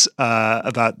this,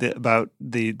 about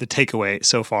the takeaway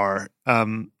so far.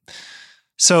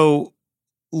 So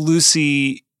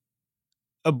Lucy,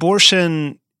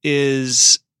 abortion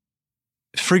is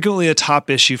frequently a top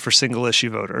issue for single issue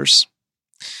voters.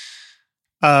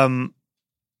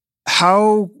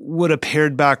 How would a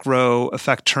pared back Roe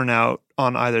affect turnout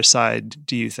on either side,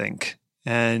 do you think?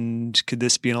 And could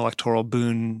this be an electoral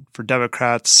boon for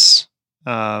Democrats?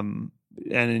 And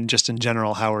in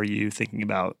general, how are you thinking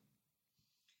about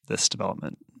this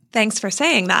development? Thanks for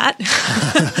saying that.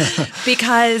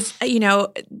 Because,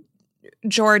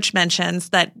 George mentions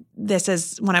that this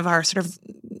is one of our sort of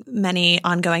many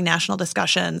ongoing national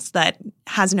discussions that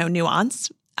has no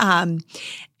nuance.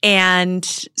 And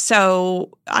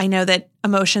so I know that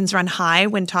emotions run high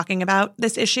when talking about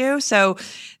this issue. So,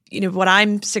 what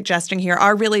I'm suggesting here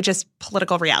are really just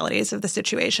political realities of the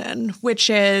situation, which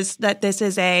is that this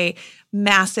is a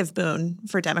massive boon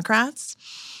for Democrats.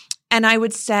 And I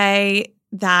would say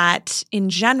that in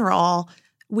general,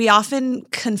 we often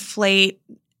conflate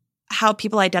how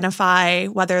people identify,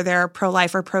 whether they're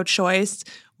pro-life or pro-choice,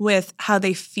 with how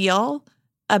they feel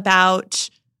about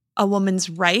a woman's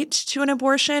right to an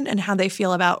abortion and how they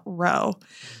feel about Roe.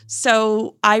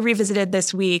 So I revisited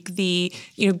this week the,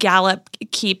 Gallup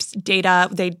keeps data.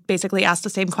 They basically ask the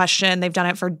same question. They've done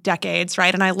it for decades,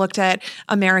 right? And I looked at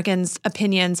Americans'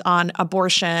 opinions on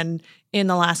abortion in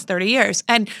the last 30 years.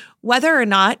 And whether or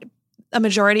not a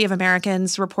majority of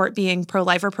Americans report being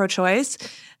pro-life or pro-choice,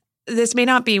 this may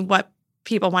not be what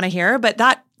people want to hear, but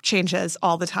that changes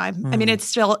all the time. I mean, it's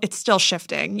still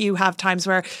shifting. You have times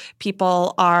where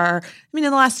people are, in the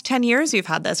last 10 years, you've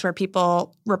had this where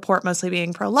people report mostly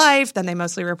being pro-life, then they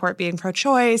mostly report being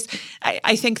pro-choice.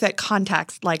 I think that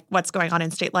context, like what's going on in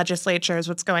state legislatures,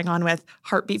 what's going on with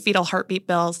fetal heartbeat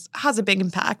bills, has a big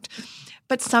impact.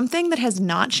 But something that has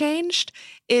not changed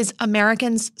is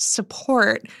Americans'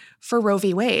 support for Roe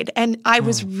v. Wade. And I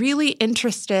was really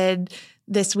interested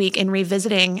this week in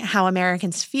revisiting how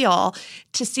Americans feel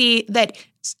to see that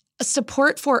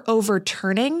support for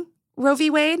overturning Roe v.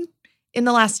 Wade in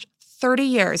the last 30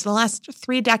 years, the last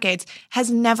 3 decades, has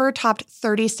never topped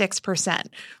 36%.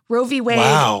 Roe v.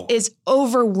 Wade is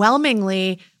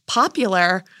overwhelmingly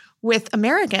popular with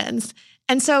Americans.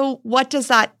 And so what does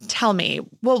that tell me?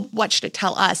 Well, what should it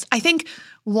tell us? I think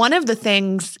one of the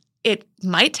things it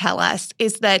might tell us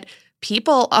is that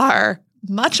people are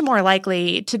much more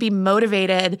likely to be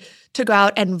motivated to go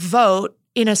out and vote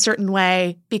in a certain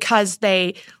way because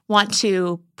they want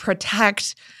to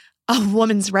protect a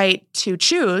woman's right to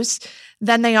choose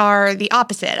than they are the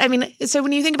opposite. I mean, so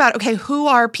when you think about, okay, who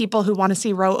are people who want to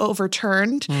see Roe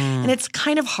overturned? And it's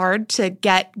kind of hard to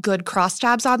get good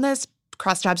crosstabs on this.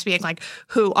 Crosstabs being like,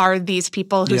 who are these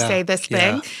people who say this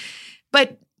thing?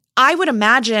 But I would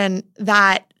imagine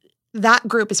that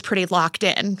group is pretty locked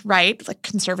in, right? Like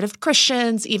conservative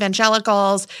Christians,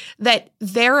 evangelicals, that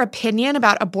their opinion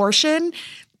about abortion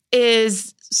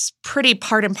is pretty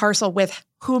part and parcel with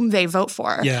whom they vote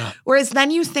for. Yeah. Whereas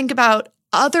then you think about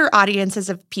other audiences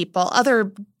of people,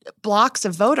 other blocks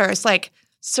of voters, like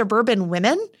suburban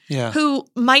women who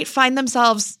might find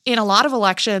themselves in a lot of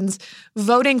elections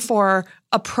voting for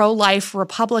a pro-life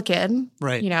Republican.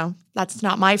 Right. That's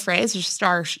not my phrase, it's just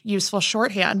our useful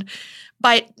shorthand.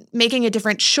 But making a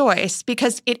different choice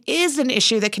because it is an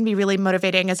issue that can be really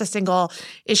motivating as a single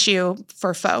issue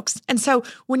for folks. And so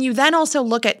when you then also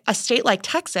look at a state like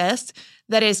Texas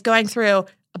that is going through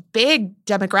a big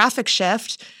demographic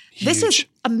shift, this is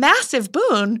a massive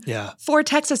boon for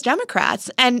Texas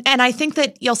Democrats. And I think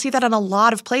that you'll see that in a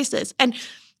lot of places. And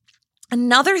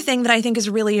another thing that I think is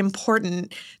really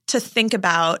important to think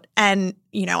about, and,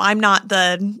 I'm not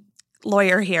the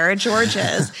lawyer here, George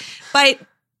is,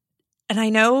 and I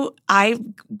know I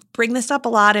bring this up a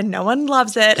lot and no one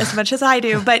loves it as much as I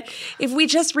do, but if we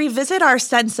just revisit our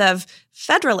sense of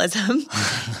federalism,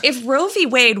 if Roe v.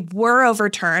 Wade were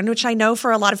overturned, which I know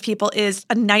for a lot of people is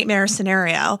a nightmare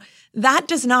scenario, that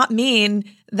does not mean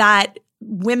that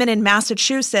women in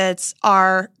Massachusetts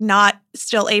are not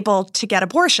still able to get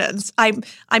abortions. I'm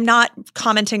not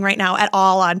commenting right now at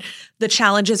all on the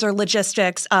challenges or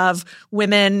logistics of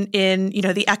women in,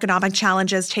 the economic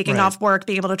challenges, taking off work,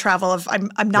 being able to travel.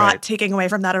 I'm not taking away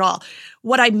from that at all.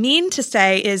 What I mean to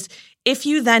say is if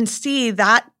you then see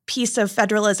that piece of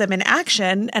federalism in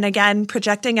action, and again,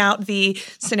 projecting out the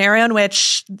scenario in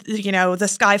which, the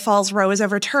sky falls, Roe is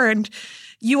overturned,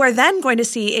 you are then going to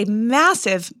see a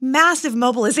massive, massive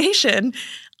mobilization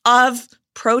of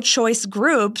pro-choice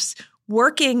groups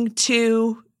working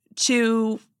to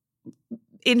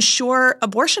ensure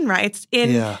abortion rights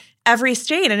in every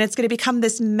state. And it's going to become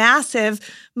this massive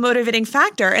motivating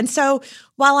factor. And so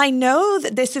while I know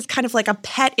that this is kind of like a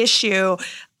pet issue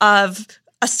of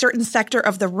a certain sector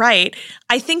of the right,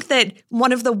 I think that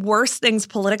one of the worst things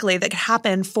politically that could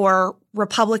happen for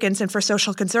Republicans and for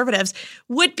social conservatives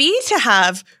would be to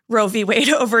have Roe v. Wade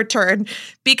overturned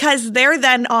because they're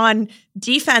then on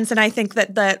defense. And I think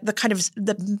that the kind of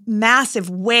the massive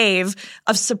wave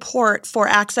of support for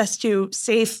access to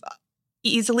safe,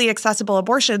 easily accessible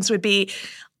abortions would be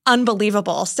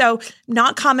unbelievable. So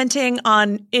not commenting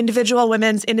on individual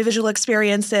women's individual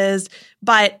experiences,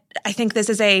 but I think this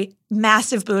is a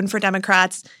massive boon for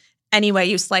Democrats any way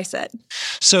you slice it.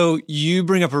 So you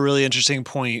bring up a really interesting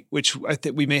point, which I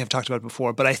think we may have talked about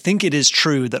before, but I think it is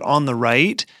true that on the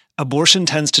right, abortion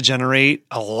tends to generate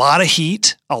a lot of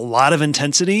heat, a lot of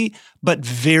intensity, but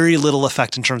very little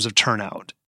effect in terms of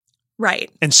turnout. Right.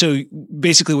 And so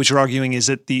basically what you're arguing is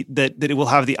that that it will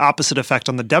have the opposite effect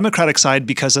on the Democratic side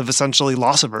because of essentially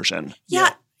loss aversion.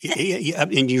 Yeah.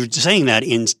 And you're saying that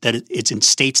it's in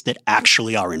states that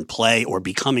actually are in play or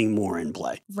becoming more in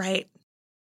play. Right.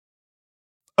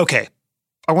 Okay.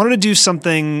 I wanted to do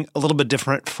something a little bit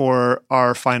different for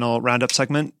our final Roundup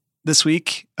segment this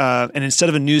week. And instead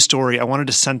of a news story, I wanted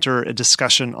to center a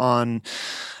discussion on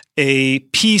a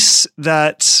piece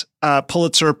that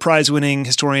Pulitzer Prize-winning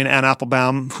historian Anne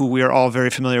Applebaum, who we are all very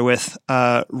familiar with,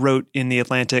 wrote in The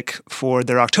Atlantic for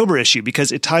their October issue,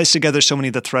 because it ties together so many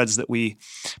of the threads that we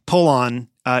pull on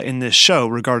in this show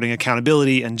regarding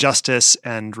accountability and justice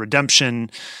and redemption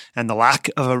and the lack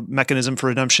of a mechanism for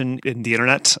redemption in the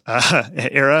internet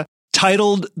era.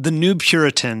 Titled The New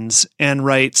Puritans, and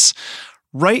writes,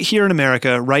 "Right here in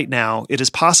America, right now, it is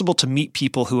possible to meet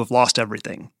people who have lost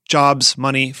everything. Jobs,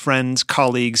 money, friends,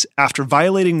 colleagues, after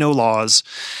violating no laws,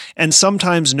 and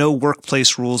sometimes no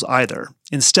workplace rules either.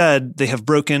 Instead, they have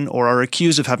broken or are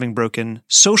accused of having broken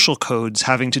social codes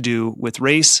having to do with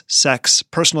race, sex,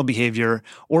 personal behavior,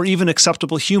 or even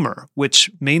acceptable humor,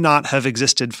 which may not have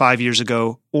existed 5 years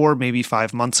ago or maybe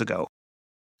 5 months ago.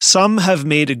 Some have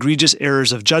made egregious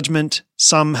errors of judgment.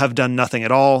 Some have done nothing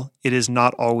at all. It is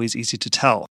not always easy to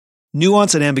tell.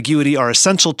 Nuance and ambiguity are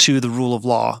essential to the rule of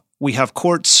law. We have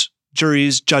courts,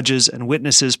 juries, judges, and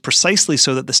witnesses precisely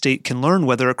so that the state can learn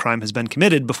whether a crime has been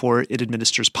committed before it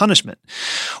administers punishment.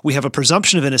 We have a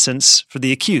presumption of innocence for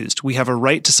the accused. We have a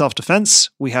right to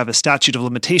self-defense. We have a statute of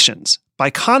limitations.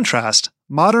 By contrast,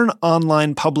 modern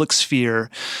online public sphere,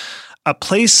 a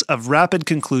place of rapid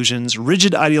conclusions,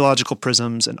 rigid ideological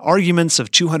prisms, and arguments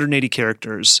of 280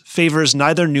 characters, favors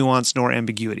neither nuance nor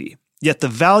ambiguity. Yet the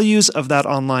values of that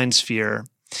online sphere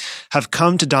have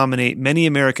come to dominate many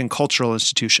American cultural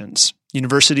institutions,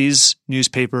 universities,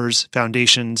 newspapers,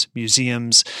 foundations,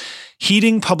 museums.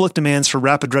 Heeding public demands for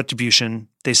rapid retribution,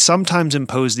 they sometimes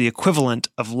impose the equivalent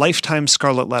of lifetime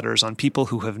scarlet letters on people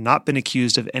who have not been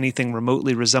accused of anything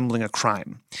remotely resembling a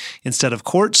crime. Instead of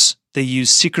courts, they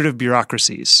use secretive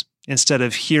bureaucracies. Instead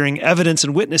of hearing evidence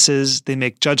and witnesses, they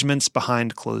make judgments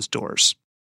behind closed doors."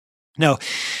 Now,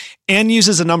 Anne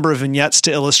uses a number of vignettes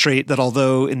to illustrate that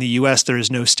although in the U.S. there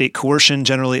is no state coercion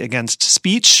generally against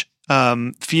speech,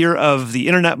 fear of the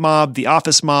internet mob, the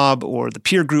office mob, or the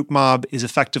peer group mob is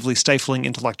effectively stifling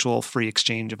intellectual free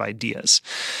exchange of ideas.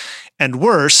 And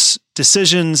worse,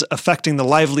 decisions affecting the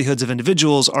livelihoods of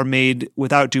individuals are made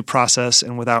without due process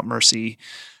and without mercy.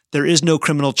 There is no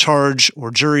criminal charge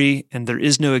or jury, and there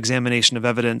is no examination of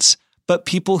evidence. But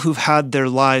people who've had their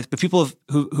lives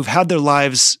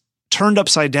turned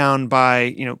upside down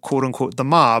by, quote unquote, the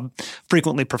mob,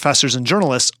 frequently professors and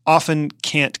journalists, often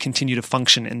can't continue to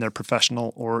function in their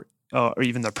professional or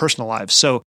even their personal lives.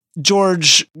 So,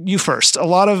 George, you first. A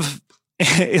lot of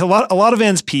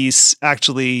Anne's piece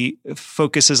actually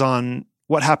focuses on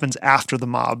what happens after the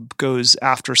mob goes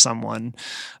after someone.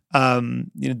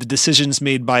 The decisions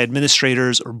made by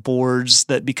administrators or boards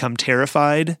that become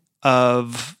terrified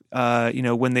of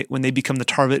when they become the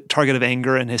target of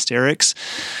anger and hysterics.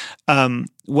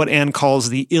 What Anne calls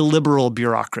the illiberal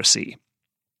bureaucracy.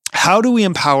 How do we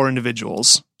empower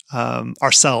individuals,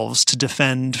 ourselves, to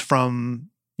defend from,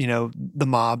 the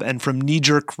mob and from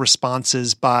knee-jerk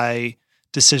responses by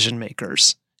decision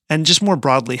makers? And just more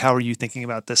broadly, how are you thinking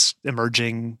about this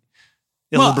emerging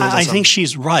illiberalism? Well, I think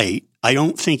she's right. I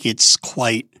don't think it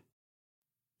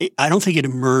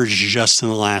emerged just in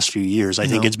the last few years. I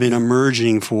think it's been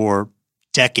emerging for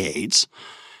decades.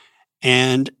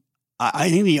 And I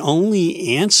think the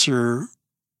only answer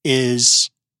is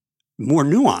more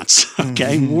nuance,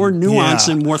 okay? More nuance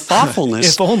and more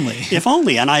thoughtfulness. If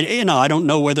only. And I don't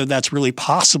know whether that's really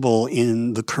possible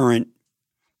in the current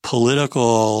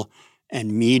political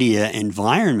and media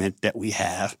environment that we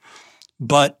have.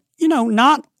 But,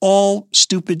 not all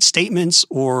stupid statements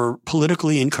or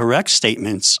politically incorrect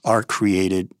statements are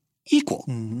created equal.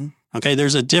 Mm-hmm. Okay?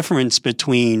 There's a difference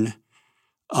between,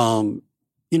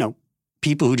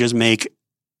 people who just make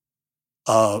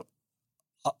a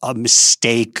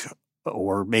mistake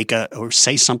or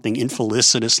say something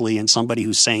infelicitously, and somebody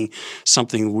who's saying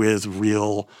something with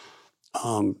real,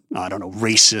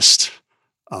 racist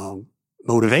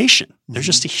motivation. Mm-hmm. There's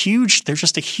just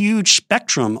a huge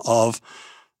spectrum of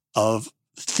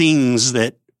things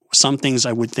some things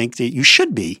I would think that you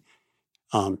should be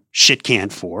shit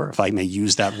canned for, if I may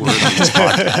use that word on this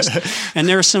podcast. And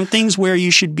there are some things where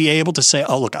you should be able to say,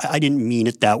 "Oh, look, I didn't mean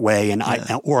it that way,"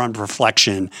 or on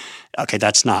reflection, okay,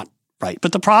 that's not right.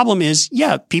 But the problem is,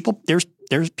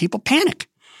 there's people panic.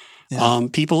 Yeah.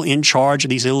 People in charge of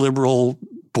these illiberal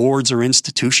boards or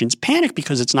institutions panic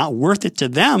because it's not worth it to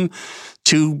them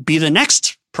to be the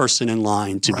next person in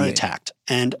line to be attacked.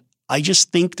 And I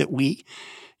just think that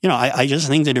I just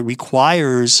think that it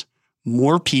requires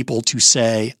more people to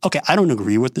say, okay, I don't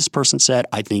agree with what this person said.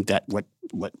 I think that what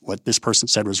this person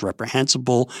said was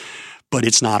reprehensible, but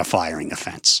it's not a firing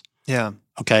offense. Yeah.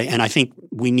 Okay. And I think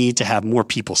we need to have more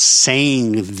people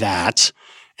saying that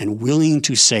and willing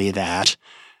to say that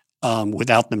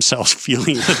without themselves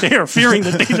feeling that they are fearing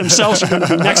that they themselves are going to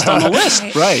be next on the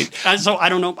list. Right. And so I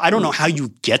don't know how you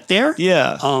get there.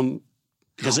 Yeah.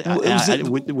 Because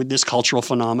with this cultural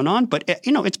phenomenon, but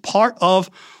it's part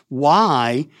of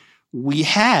why we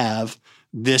have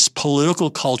this political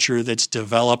culture that's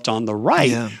developed on the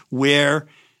right, where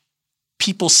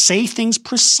people say things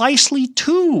precisely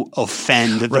to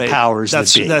offend the powers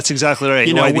that be. That's exactly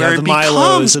right. Where it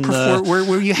becomes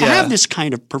where you have this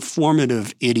kind of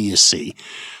performative idiocy,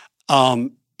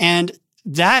 and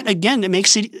that again, it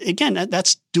makes it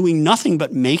that's doing nothing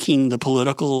but making the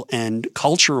political and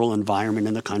cultural environment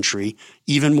in the country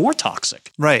even more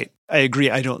toxic. Right. I agree.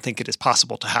 I don't think it is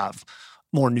possible to have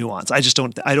more nuance. I just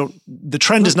don't. The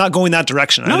trend is not going that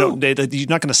direction. No. You're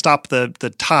not going to stop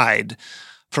the tide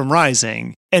from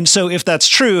rising. And so if that's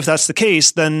true, if that's the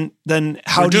case, then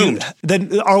how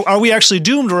are we actually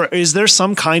doomed, or is there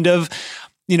some kind of,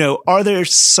 are there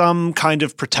some kind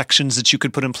of protections that you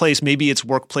could put in place? Maybe it's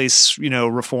workplace,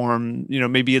 reform,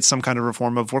 maybe it's some kind of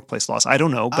reform of workplace laws. I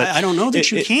don't know. But I don't know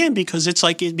that you can, because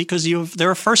there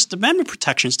are First Amendment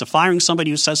protections to firing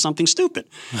somebody who says something stupid,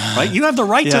 right? You have the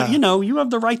right to, you have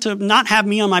the right to not have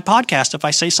me on my podcast if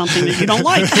I say something that you don't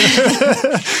like.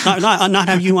 not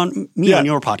have you on me on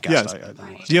your podcast.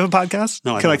 Yes. Do you have a podcast?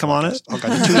 No, Can I come on it? Okay,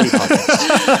 too many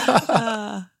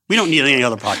podcasts. We don't need any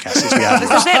other podcasts since we have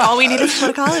That's it. All we need is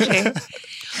politicology.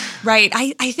 Right.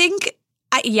 I think,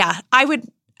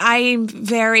 I'm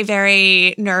very,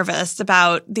 very nervous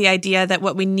about the idea that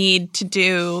what we need to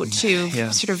do to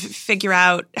sort of figure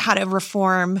out how to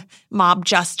reform mob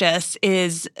justice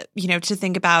is, to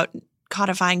think about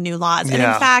codifying new laws. And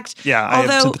in fact,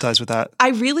 I sympathize with that. I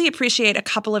really appreciate a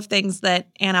couple of things that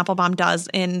Anne Applebaum does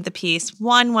in the piece.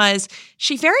 One was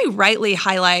she very rightly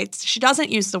highlights, she doesn't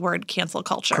use the word cancel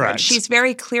culture. Correct. She's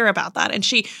very clear about that. And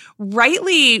she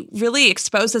rightly really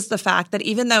exposes the fact that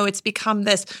even though it's become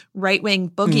this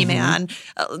right-wing boogeyman,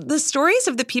 the stories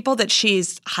of the people that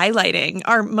she's highlighting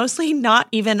are mostly not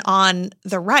even on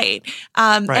the right.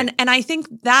 And I think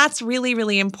that's really,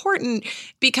 really important,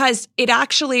 because it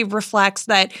actually reflects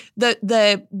that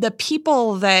the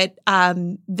people that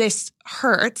this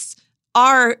hurts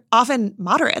are often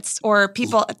moderates or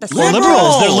people at the center.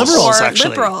 Liberals. They're liberals, actually.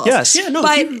 Liberals. Yes. Yeah, no,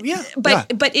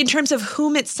 but in terms of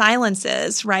whom it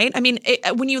silences, right? I mean,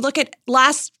 when you look at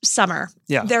last summer,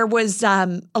 there was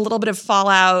a little bit of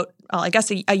fallout. Well, I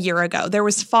guess a year ago, there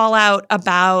was fallout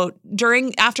about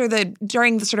during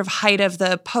the sort of height of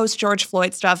the post George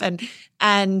Floyd stuff and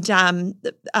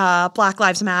Black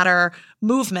Lives Matter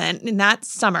movement in that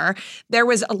summer. There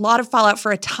was a lot of fallout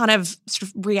for a ton of sort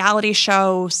of reality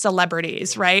show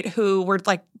celebrities, right, who were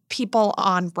like people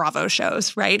on Bravo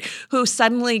shows, right, who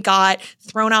suddenly got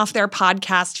thrown off their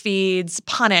podcast feeds,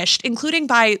 punished, including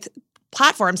by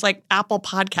platforms like Apple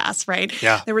Podcasts, right?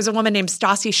 Yeah. There was a woman named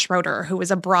Stassi Schroeder who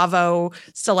was a Bravo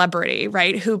celebrity,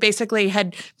 right? Who basically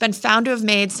had been found to have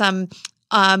made some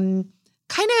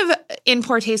kind of in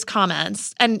poor taste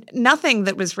comments and nothing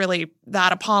that was really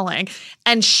that appalling.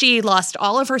 And she lost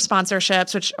all of her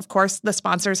sponsorships, which of course the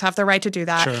sponsors have the right to do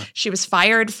that. Sure. She was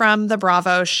fired from the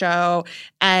Bravo show,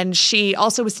 and she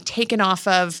also was taken off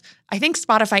of, I think,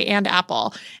 Spotify and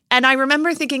Apple. And I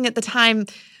remember thinking at the time,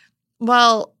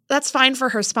 well, that's fine for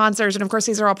her sponsors. And of course,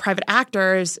 these are all private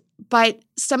actors. But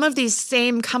some of these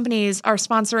same companies are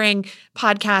sponsoring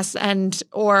podcasts and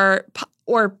or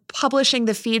publishing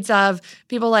the feeds of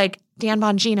people like Dan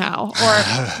Bongino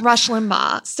or Rush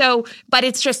Limbaugh. So, but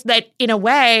it's just that in a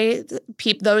way,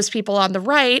 those people on the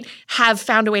right have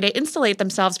found a way to insulate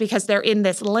themselves because they're in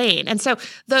this lane. And so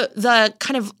the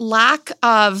kind of lack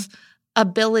of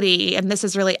ability, and this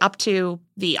is really up to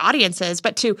the audiences,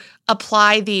 but to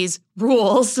apply these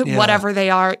rules, whatever they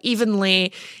are,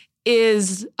 evenly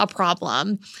is a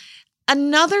problem.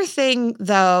 Another thing,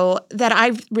 though, that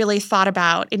I've really thought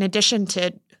about, in addition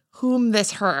to whom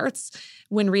this hurts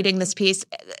when reading this piece,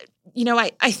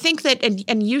 I think that,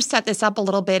 and you set this up a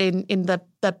little bit in the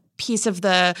piece of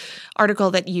the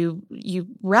article that you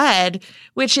read,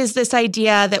 which is this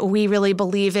idea that we really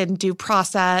believe in due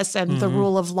process and the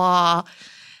rule of law.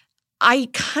 I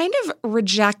kind of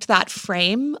reject that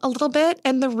frame a little bit.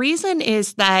 And the reason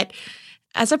is that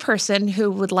as a person who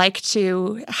would like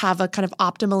to have a kind of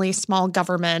optimally small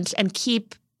government and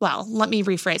let me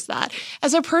rephrase that.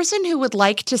 As a person who would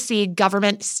like to see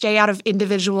government stay out of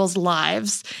individuals'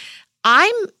 lives,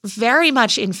 I'm very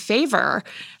much in favor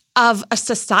of a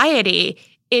society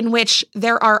in which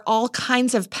there are all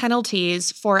kinds of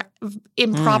penalties for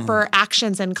improper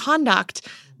actions and conduct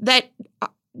that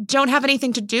don't have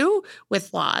anything to do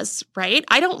with laws, right?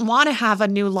 I don't want to have a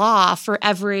new law for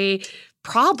every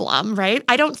problem, right?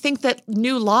 I don't think that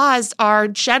new laws are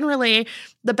generally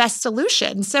the best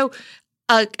solution. So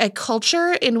a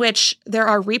culture in which there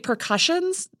are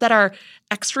repercussions that are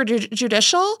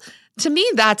extrajudicial, to me,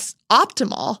 that's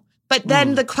optimal. But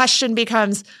then the question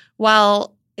becomes,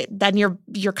 well, then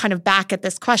you're kind of back at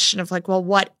this question of like, well,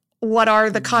 what are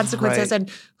the consequences and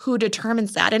who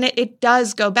determines that? And it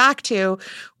does go back to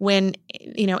when,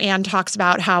 Anne talks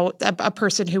about how a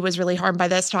person who was really harmed by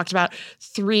this talked about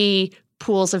 3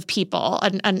 pools of people.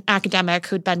 An academic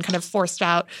who'd been kind of forced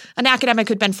out. An academic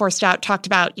who'd been forced out talked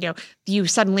about, you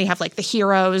suddenly have like the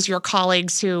heroes, your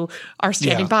colleagues who are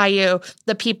standing by you,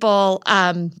 the people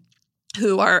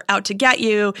who are out to get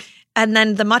you, and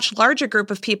then the much larger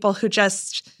group of people who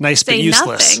just say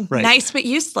nothing, nice but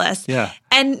useless. Yeah,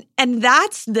 and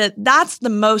that's the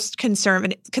most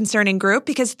concerning group,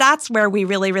 because that's where we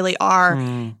really, really are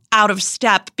out of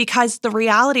step. Because the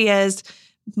reality is,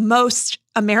 most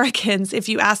Americans, if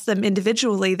you ask them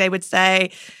individually, they would say,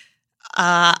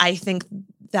 "I think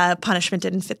the punishment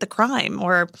didn't fit the crime,"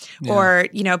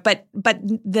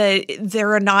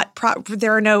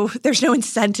 there's no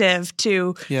incentive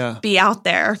to be out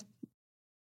there.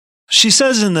 She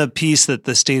says in the piece that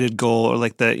the stated goal, or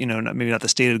like maybe not the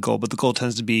stated goal, but the goal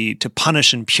tends to be to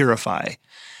punish and purify.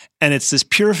 And it's this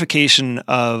purification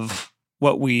of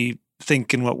what we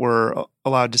think and what we're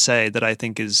allowed to say that I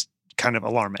think is kind of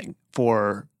alarming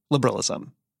for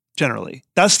liberalism generally.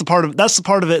 That's the part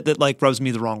of it that like rubs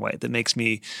me the wrong way, that makes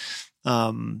me,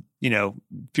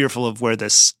 fearful of where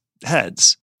this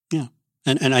heads. Yeah.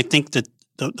 And I think that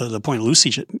the point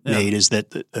Lucy made is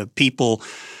that the people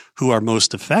who are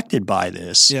most affected by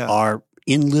this are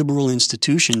in liberal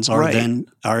institutions, and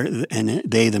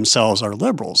they themselves are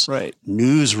liberals. Right.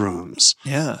 Newsrooms,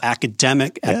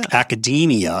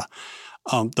 academia.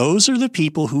 Those are the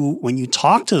people who, when you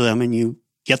talk to them and you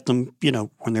get them,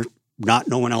 when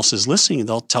no one else is listening,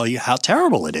 they'll tell you how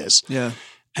terrible it is. Yeah.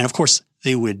 And of course,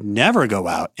 they would never go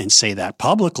out and say that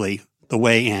publicly the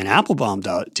way Anne Applebaum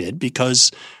did,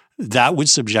 because that would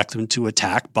subject them to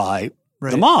attack by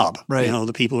the mob. Right.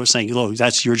 The people are saying, "Oh,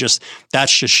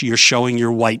 you're showing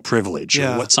your white privilege,"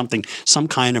 or some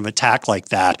kind of attack like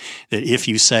that. That if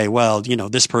you say, "Well,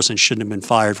 this person shouldn't have been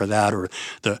fired for that," or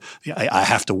I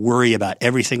have to worry about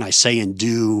everything I say and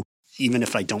do, even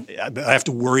if I don't, I have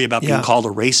to worry about being called a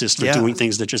racist for doing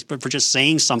things for just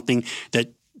saying something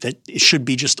that should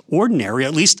be just ordinary,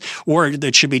 at least, or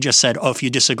that should be just said, "Oh, if you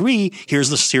disagree,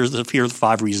 here's the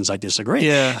 5 reasons I disagree."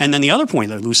 Yeah. And then the other point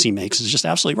that Lucy makes is just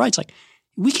absolutely right. It's like,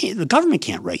 the government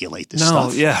can't regulate this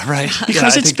stuff. Yeah, right.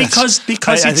 Because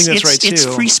it's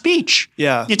free speech.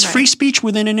 Yeah. It's free speech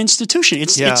within an institution.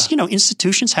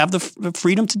 Institutions have the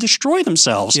freedom to destroy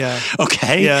themselves. Yeah.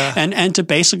 Okay. Yeah. And to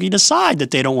basically decide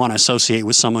that they don't want to associate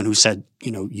with someone who said,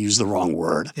 use the wrong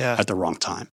word at the wrong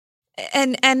time.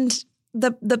 And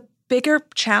the bigger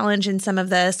challenge in some of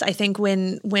this, I think,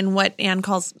 when what Anne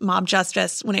calls mob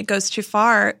justice, when it goes too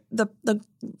far, the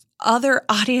other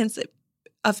audience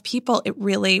of people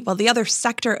the other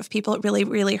sector of people it really,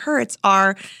 really hurts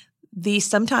are the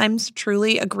sometimes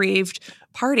truly aggrieved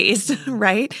parties,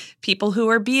 right? People who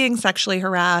are being sexually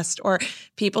harassed, or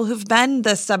people who've been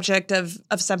the subject of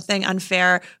something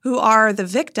unfair, who are the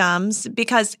victims.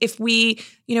 Because if we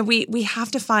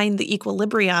have to find the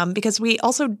equilibrium, because we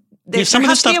also some of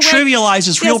this stuff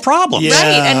trivializes real problems, right?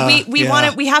 And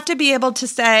we have to be able to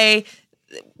say,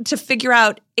 to figure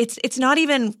out, it's not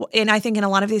even, and I think in a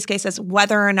lot of these cases,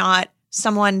 whether or not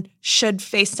someone should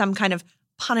face some kind of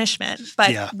punishment,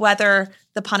 but whether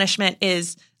the punishment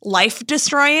is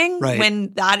life-destroying,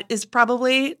 when that is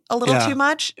probably a little too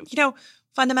much.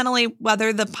 Fundamentally,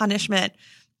 whether the punishment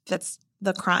fits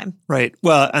the crime. Right.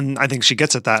 Well, and I think she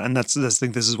gets at that, and I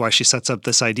think this is why she sets up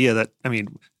this idea that,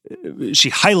 she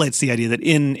highlights the idea that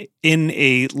in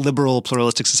a liberal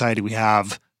pluralistic society we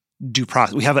have due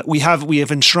process. We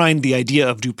have enshrined the idea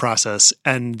of due process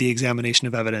and the examination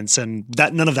of evidence, and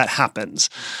that none of that happens.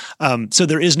 So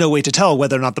there is no way to tell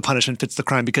whether or not the punishment fits the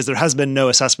crime, because there has been no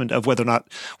assessment of whether or not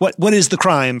what is the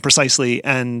crime precisely,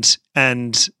 and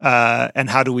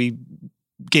how do we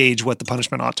gauge what the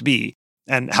punishment ought to be,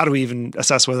 and how do we even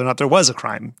assess whether or not there was a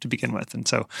crime to begin with. And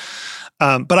so,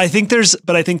 but I think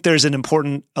there's an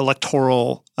important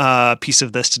electoral piece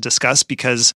of this to discuss,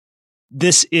 because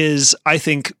this is, I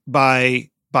think, by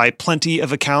plenty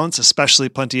of accounts, especially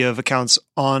plenty of accounts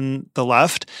on the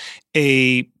left,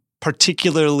 a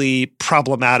particularly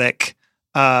problematic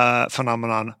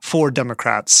phenomenon for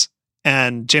Democrats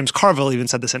And James Carville even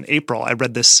said this in April. I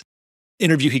read this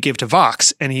interview he gave to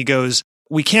Vox, and he goes,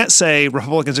 we can't say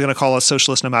Republicans are going to call us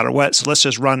socialists no matter what, so let's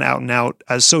just run out and out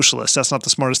as socialists. That's not the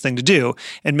smartest thing to do.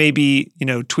 And maybe,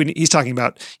 tweeting, he's talking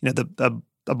about, the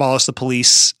abolish the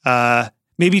police,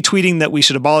 maybe tweeting that we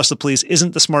should abolish the police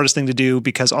isn't the smartest thing to do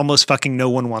because almost fucking no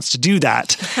one wants to do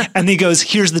that. And he goes,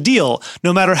 here's the deal.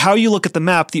 No matter how you look at the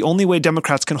map, the only way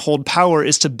Democrats can hold power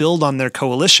is to build on their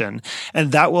coalition.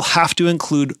 And that will have to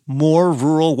include more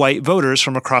rural white voters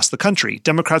from across the country.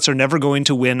 Democrats are never going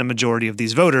to win a majority of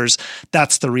these voters.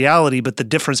 That's the reality. But the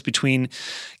difference between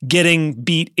getting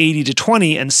beat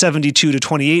 80-20 and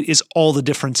 72-28 is all the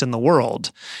difference in the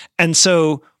world. And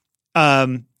so,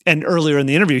 and earlier in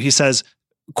the interview, he says,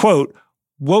 quote,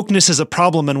 wokeness is a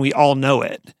problem and we all know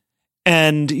it.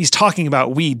 And he's talking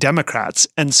about we Democrats.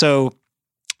 And so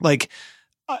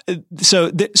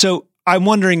so I'm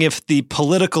wondering if the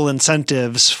political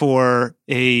incentives for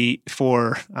I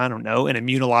don't know, an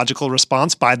immunological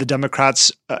response by the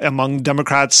Democrats, among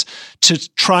Democrats, to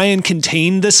try and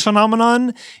contain this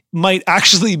phenomenon might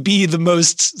actually be the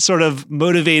most sort of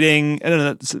motivating, I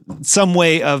don't know, some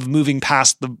way of moving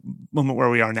past the moment where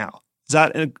we are now. Is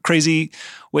that a crazy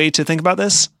way to think about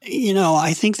this?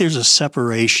 I think there's a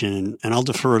separation, and I'll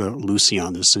defer to Lucy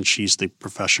on this since she's the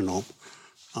professional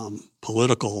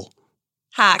political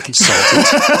hack consultant.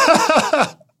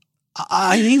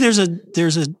 I think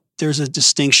there's a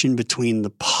distinction between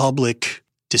the public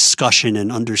discussion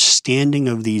and understanding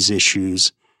of these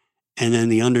issues, and then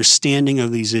the understanding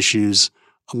of these issues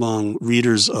among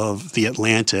readers of The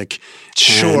Atlantic,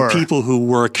 sure, and people who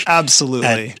work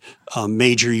absolutely at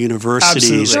major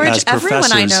universities George, as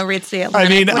professors. everyone I know reads The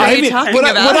Atlantic.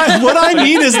 What I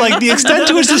mean is like the extent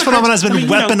to which this phenomenon has been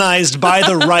weaponized by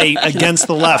the right against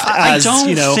the left. As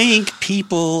I don't think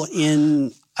people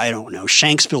in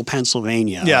Shanksville,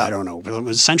 Pennsylvania. Yeah. I don't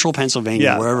know, central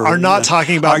Pennsylvania, wherever, are not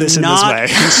talking about this in this way. Are not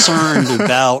concerned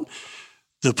about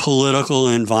the political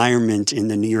environment in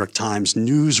the New York Times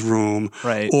newsroom,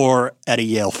 right, or at a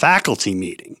Yale faculty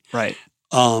meeting. Right.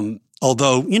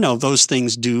 Although, those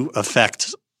things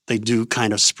they do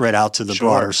kind of spread out to the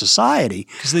broader society.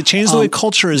 Because they change the way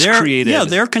culture is created. Yeah,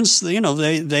 their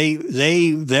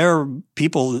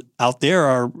people out there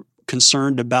are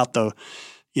concerned about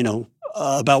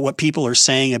about what people are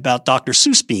saying about Dr.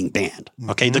 Seuss being banned.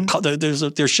 Okay, there's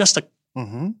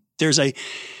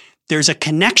a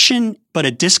connection, but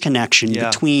a disconnection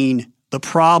between the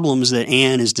problems that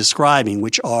Anne is describing,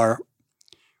 which are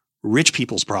rich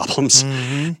people's problems,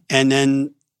 and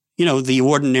then, the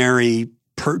ordinary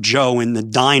Joe and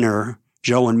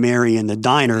Mary in the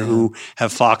diner who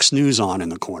have Fox News on in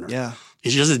the corner. Yeah.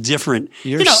 It's just a different.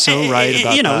 You're so right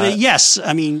about that. Yes,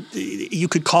 I mean, you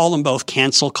could call them both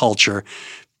cancel culture,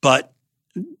 but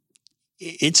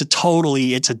it's a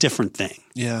different thing.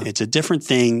 Yeah. It's a different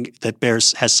thing that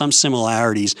has some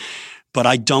similarities, but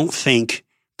I don't think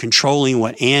controlling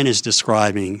what Anne is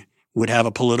describing would have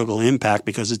a political impact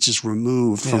because it's just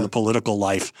removed from the political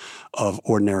life of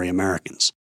ordinary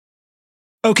Americans.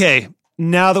 Okay,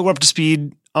 now that we're up to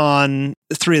speed on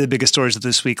three of the biggest stories of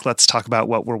this week, let's talk about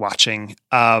what we're watching.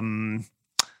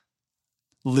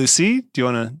 Lucy, do you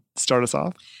want to start us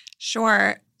off?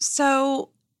 Sure. So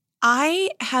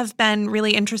I have been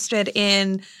really interested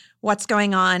in what's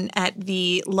going on at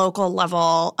the local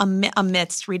level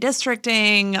amidst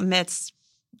redistricting, amidst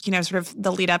sort of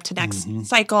the lead up to next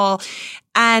cycle.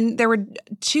 And there were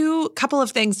couple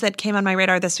of things that came on my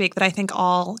radar this week that I think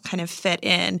all kind of fit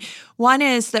in. One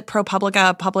is that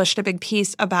ProPublica published a big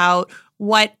piece about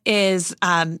what is,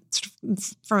 sort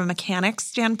of from a mechanics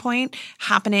standpoint,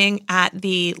 happening at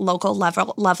the local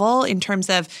level in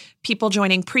terms of people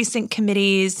joining precinct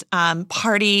committees,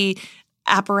 party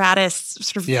apparatus,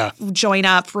 sort of join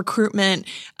up, recruitment,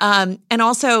 and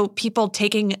also people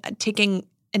taking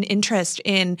an interest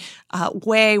in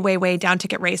way down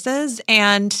ticket races.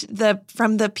 And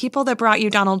from the people that brought you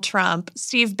Donald Trump,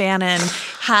 Steve Bannon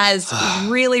has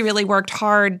really, really worked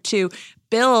hard to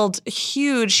build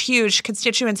huge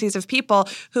constituencies of people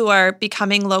who are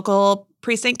becoming local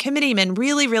precinct committeemen,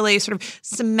 really, really sort of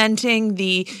cementing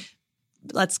the,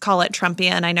 let's call it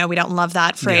Trumpian. I know we don't love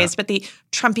that phrase, but the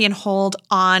Trumpian hold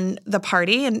on the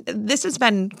party. And this has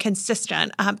been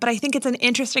consistent. But I think it's an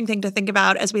interesting thing to think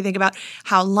about as we think about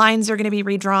how lines are going to be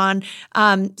redrawn.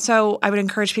 So I would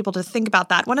encourage people to think about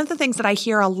that. One of the things that I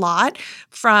hear a lot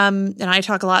from, and I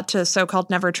talk a lot to so-called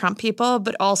never Trump people,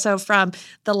 but also from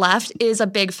the left, is a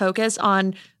big focus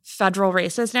on federal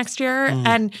races next year.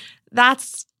 And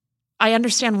I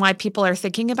understand why people are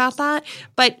thinking about that,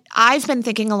 but I've been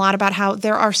thinking a lot about how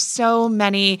there are so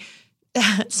many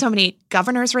so many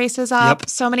governors' races up, Yep.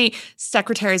 so many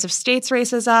secretaries of states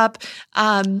races up,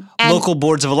 and Local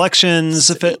boards of elections,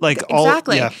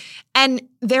 exactly. Yeah. And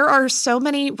there are so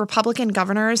many Republican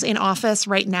governors in office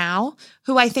right now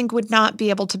who I think would not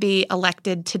be able to be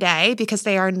elected today because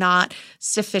they are not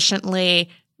sufficiently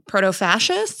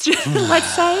proto-fascist,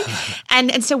 let's say.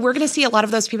 And so we're going to see a lot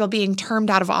of those people being termed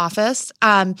out of office,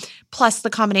 plus the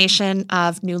combination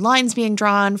of new lines being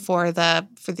drawn for the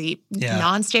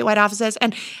non-statewide offices.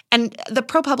 And the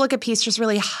ProPublica piece just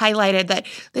really highlighted that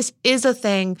this is a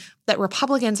thing that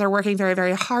Republicans are working very,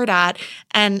 very hard at.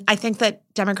 And I think that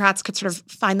Democrats could sort of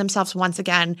find themselves once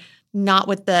again not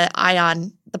with the eye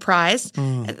on the prize.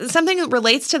 Something that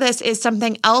relates to this is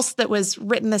something else that was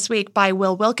written this week by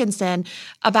Will Wilkinson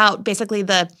about basically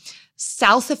the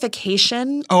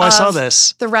Southification I saw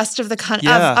this. The rest of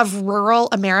the of rural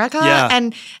America. Yeah.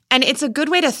 And it's a good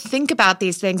way to think about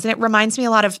these things. And it reminds me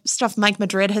a lot of stuff Mike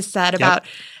Madrid has said about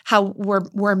how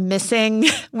we're missing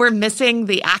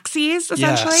the axes,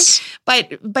 essentially. Yes.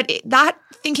 But that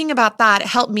thinking about that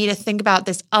helped me to think about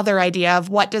this other idea of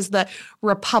what does the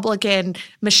Republican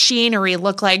machinery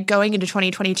look like going into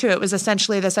 2022. It was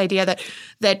essentially this idea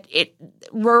that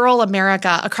rural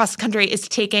America across the country is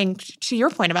taking, to your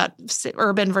point about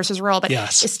urban versus rural, but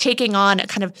is taking on a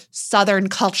kind of Southern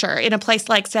culture in a place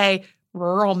like, say,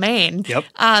 rural Maine. Yep.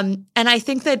 And I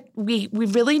think that we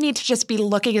really need to just be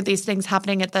looking at these things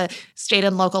happening at the state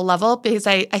and local level because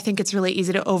I think it's really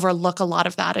easy to overlook a lot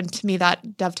of that. And to me,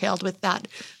 that dovetailed with that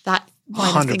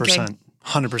line of thinking.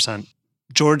 100%.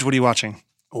 George, what are you watching?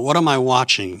 What am I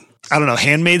watching? I don't know.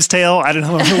 Handmaid's Tale? I don't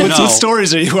know. What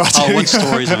stories are you watching? Oh, what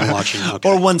stories am I watching? Okay.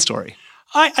 Or one story.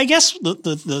 I guess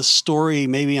the story,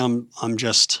 maybe I'm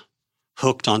just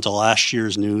hooked onto last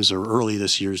year's news or early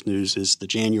this year's news, is the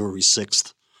January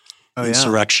 6th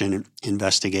insurrection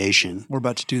investigation. We're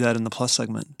about to do that in the Plus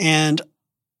segment. And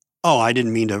I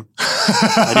didn't mean to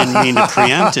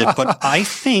preempt it, but I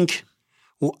think,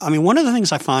 one of the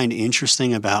things I find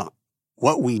interesting about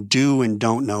what we do and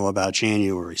don't know about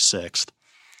January 6th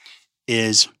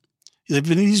is there have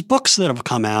been these books that have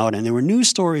come out, and there were news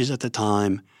stories at the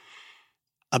time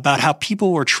about how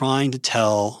people were trying to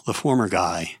tell the former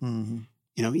guy,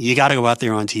 you got to go out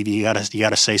there on TV, you got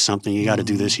to say something, you got to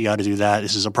do this, you got to do that.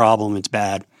 This is a problem, it's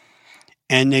bad.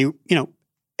 And they,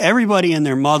 everybody and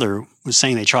their mother was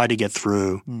saying they tried to get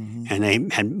through, and they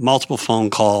had multiple phone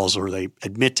calls, or they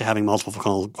admit to having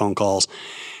multiple phone calls.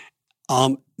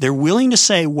 They're willing to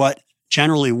say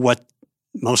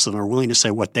most of them are willing to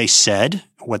say what they said,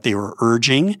 what they were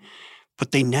urging,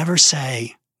 but they never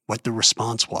say what the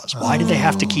response was. Why did they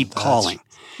have to keep calling?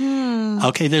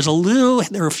 Okay, there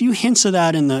are a few hints of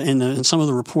that in some of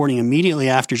the reporting immediately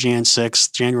after January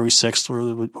 6th, where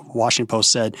the Washington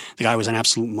Post said the guy was an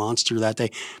absolute monster that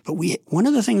day. But one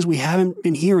of the things we haven't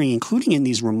been hearing, including in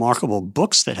these remarkable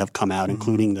books that have come out,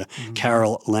 including the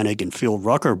Carol Leonnig and Phil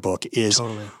Rucker book, is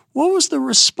what was the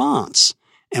response,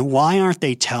 and why aren't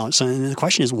they telling? So the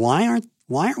question is, why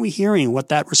aren't we hearing what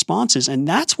that response is? And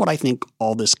that's what I think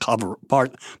all this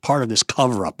part of this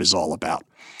cover up is all about.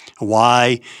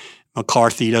 Why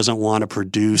McCarthy doesn't want to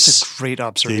produce. That's a great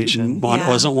observation.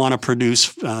 Doesn't want to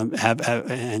produce, and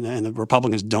the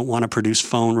Republicans don't want to produce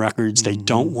phone records. They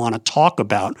don't want to talk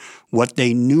about what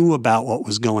they knew about what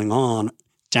was going on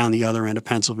down the other end of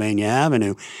Pennsylvania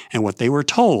Avenue and what they were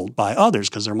told by others,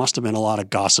 because there must have been a lot of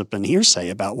gossip and hearsay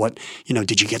about what,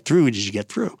 did you get through? Did you get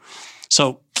through?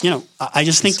 So, I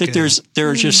just think that there's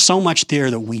just so much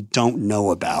there that we don't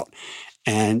know about.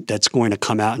 And that's going to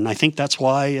come out. And I think that's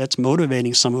why it's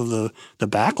motivating some of the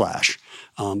backlash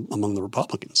among the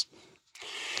Republicans.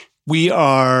 We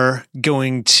are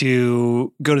going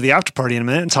to go to the after party in a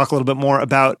minute and talk a little bit more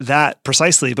about that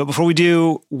precisely. But before we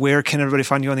do, where can everybody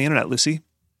find you on the internet, Lucy?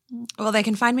 Well, they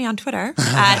can find me on Twitter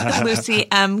at Lucy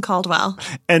M. Caldwell.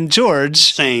 And George.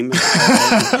 Same.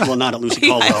 Well, not at Lucy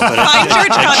Caldwell, but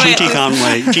at GT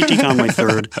Conway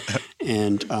 3rd.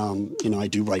 And, I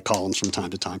do write columns from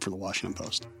time to time for the Washington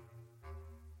Post.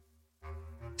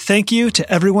 Thank you to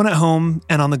everyone at home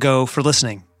and on the go for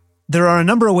listening. There are a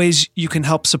number of ways you can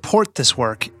help support this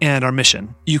work and our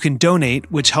mission. You can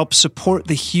donate, which helps support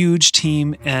the huge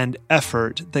team and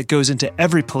effort that goes into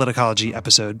every Politicology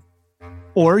episode.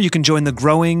 Or you can join the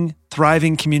growing,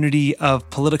 thriving community of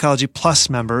Politicology Plus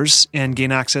members and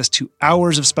gain access to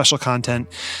hours of special content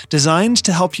designed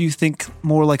to help you think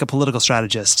more like a political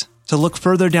strategist, to look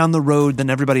further down the road than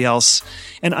everybody else,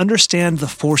 and understand the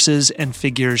forces and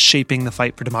figures shaping the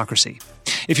fight for democracy.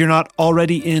 If you're not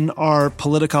already in our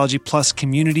Politicology Plus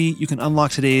community, you can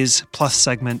unlock today's Plus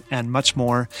segment and much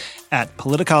more at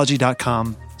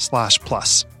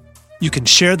politicology.com/plus. You can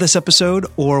share this episode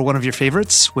or one of your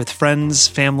favorites with friends,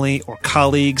 family, or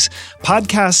colleagues.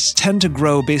 Podcasts tend to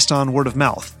grow based on word of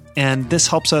mouth, and this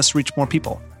helps us reach more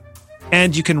people.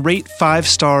 And you can rate 5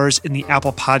 stars in the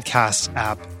Apple Podcasts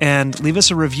app and leave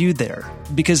us a review there,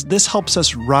 because this helps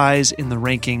us rise in the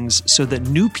rankings so that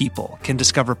new people can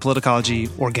discover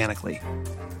Politicology organically.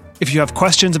 If you have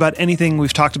questions about anything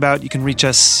we've talked about, you can reach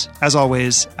us, as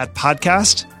always, at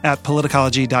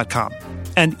podcast@politicology.com.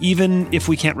 And even if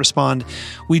we can't respond,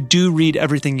 we do read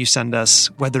everything you send us,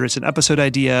 whether it's an episode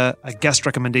idea, a guest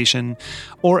recommendation,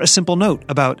 or a simple note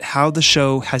about how the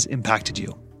show has impacted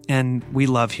you. And we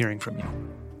love hearing from you.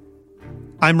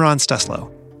 I'm Ron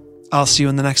Steslow. I'll see you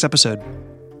in the next episode.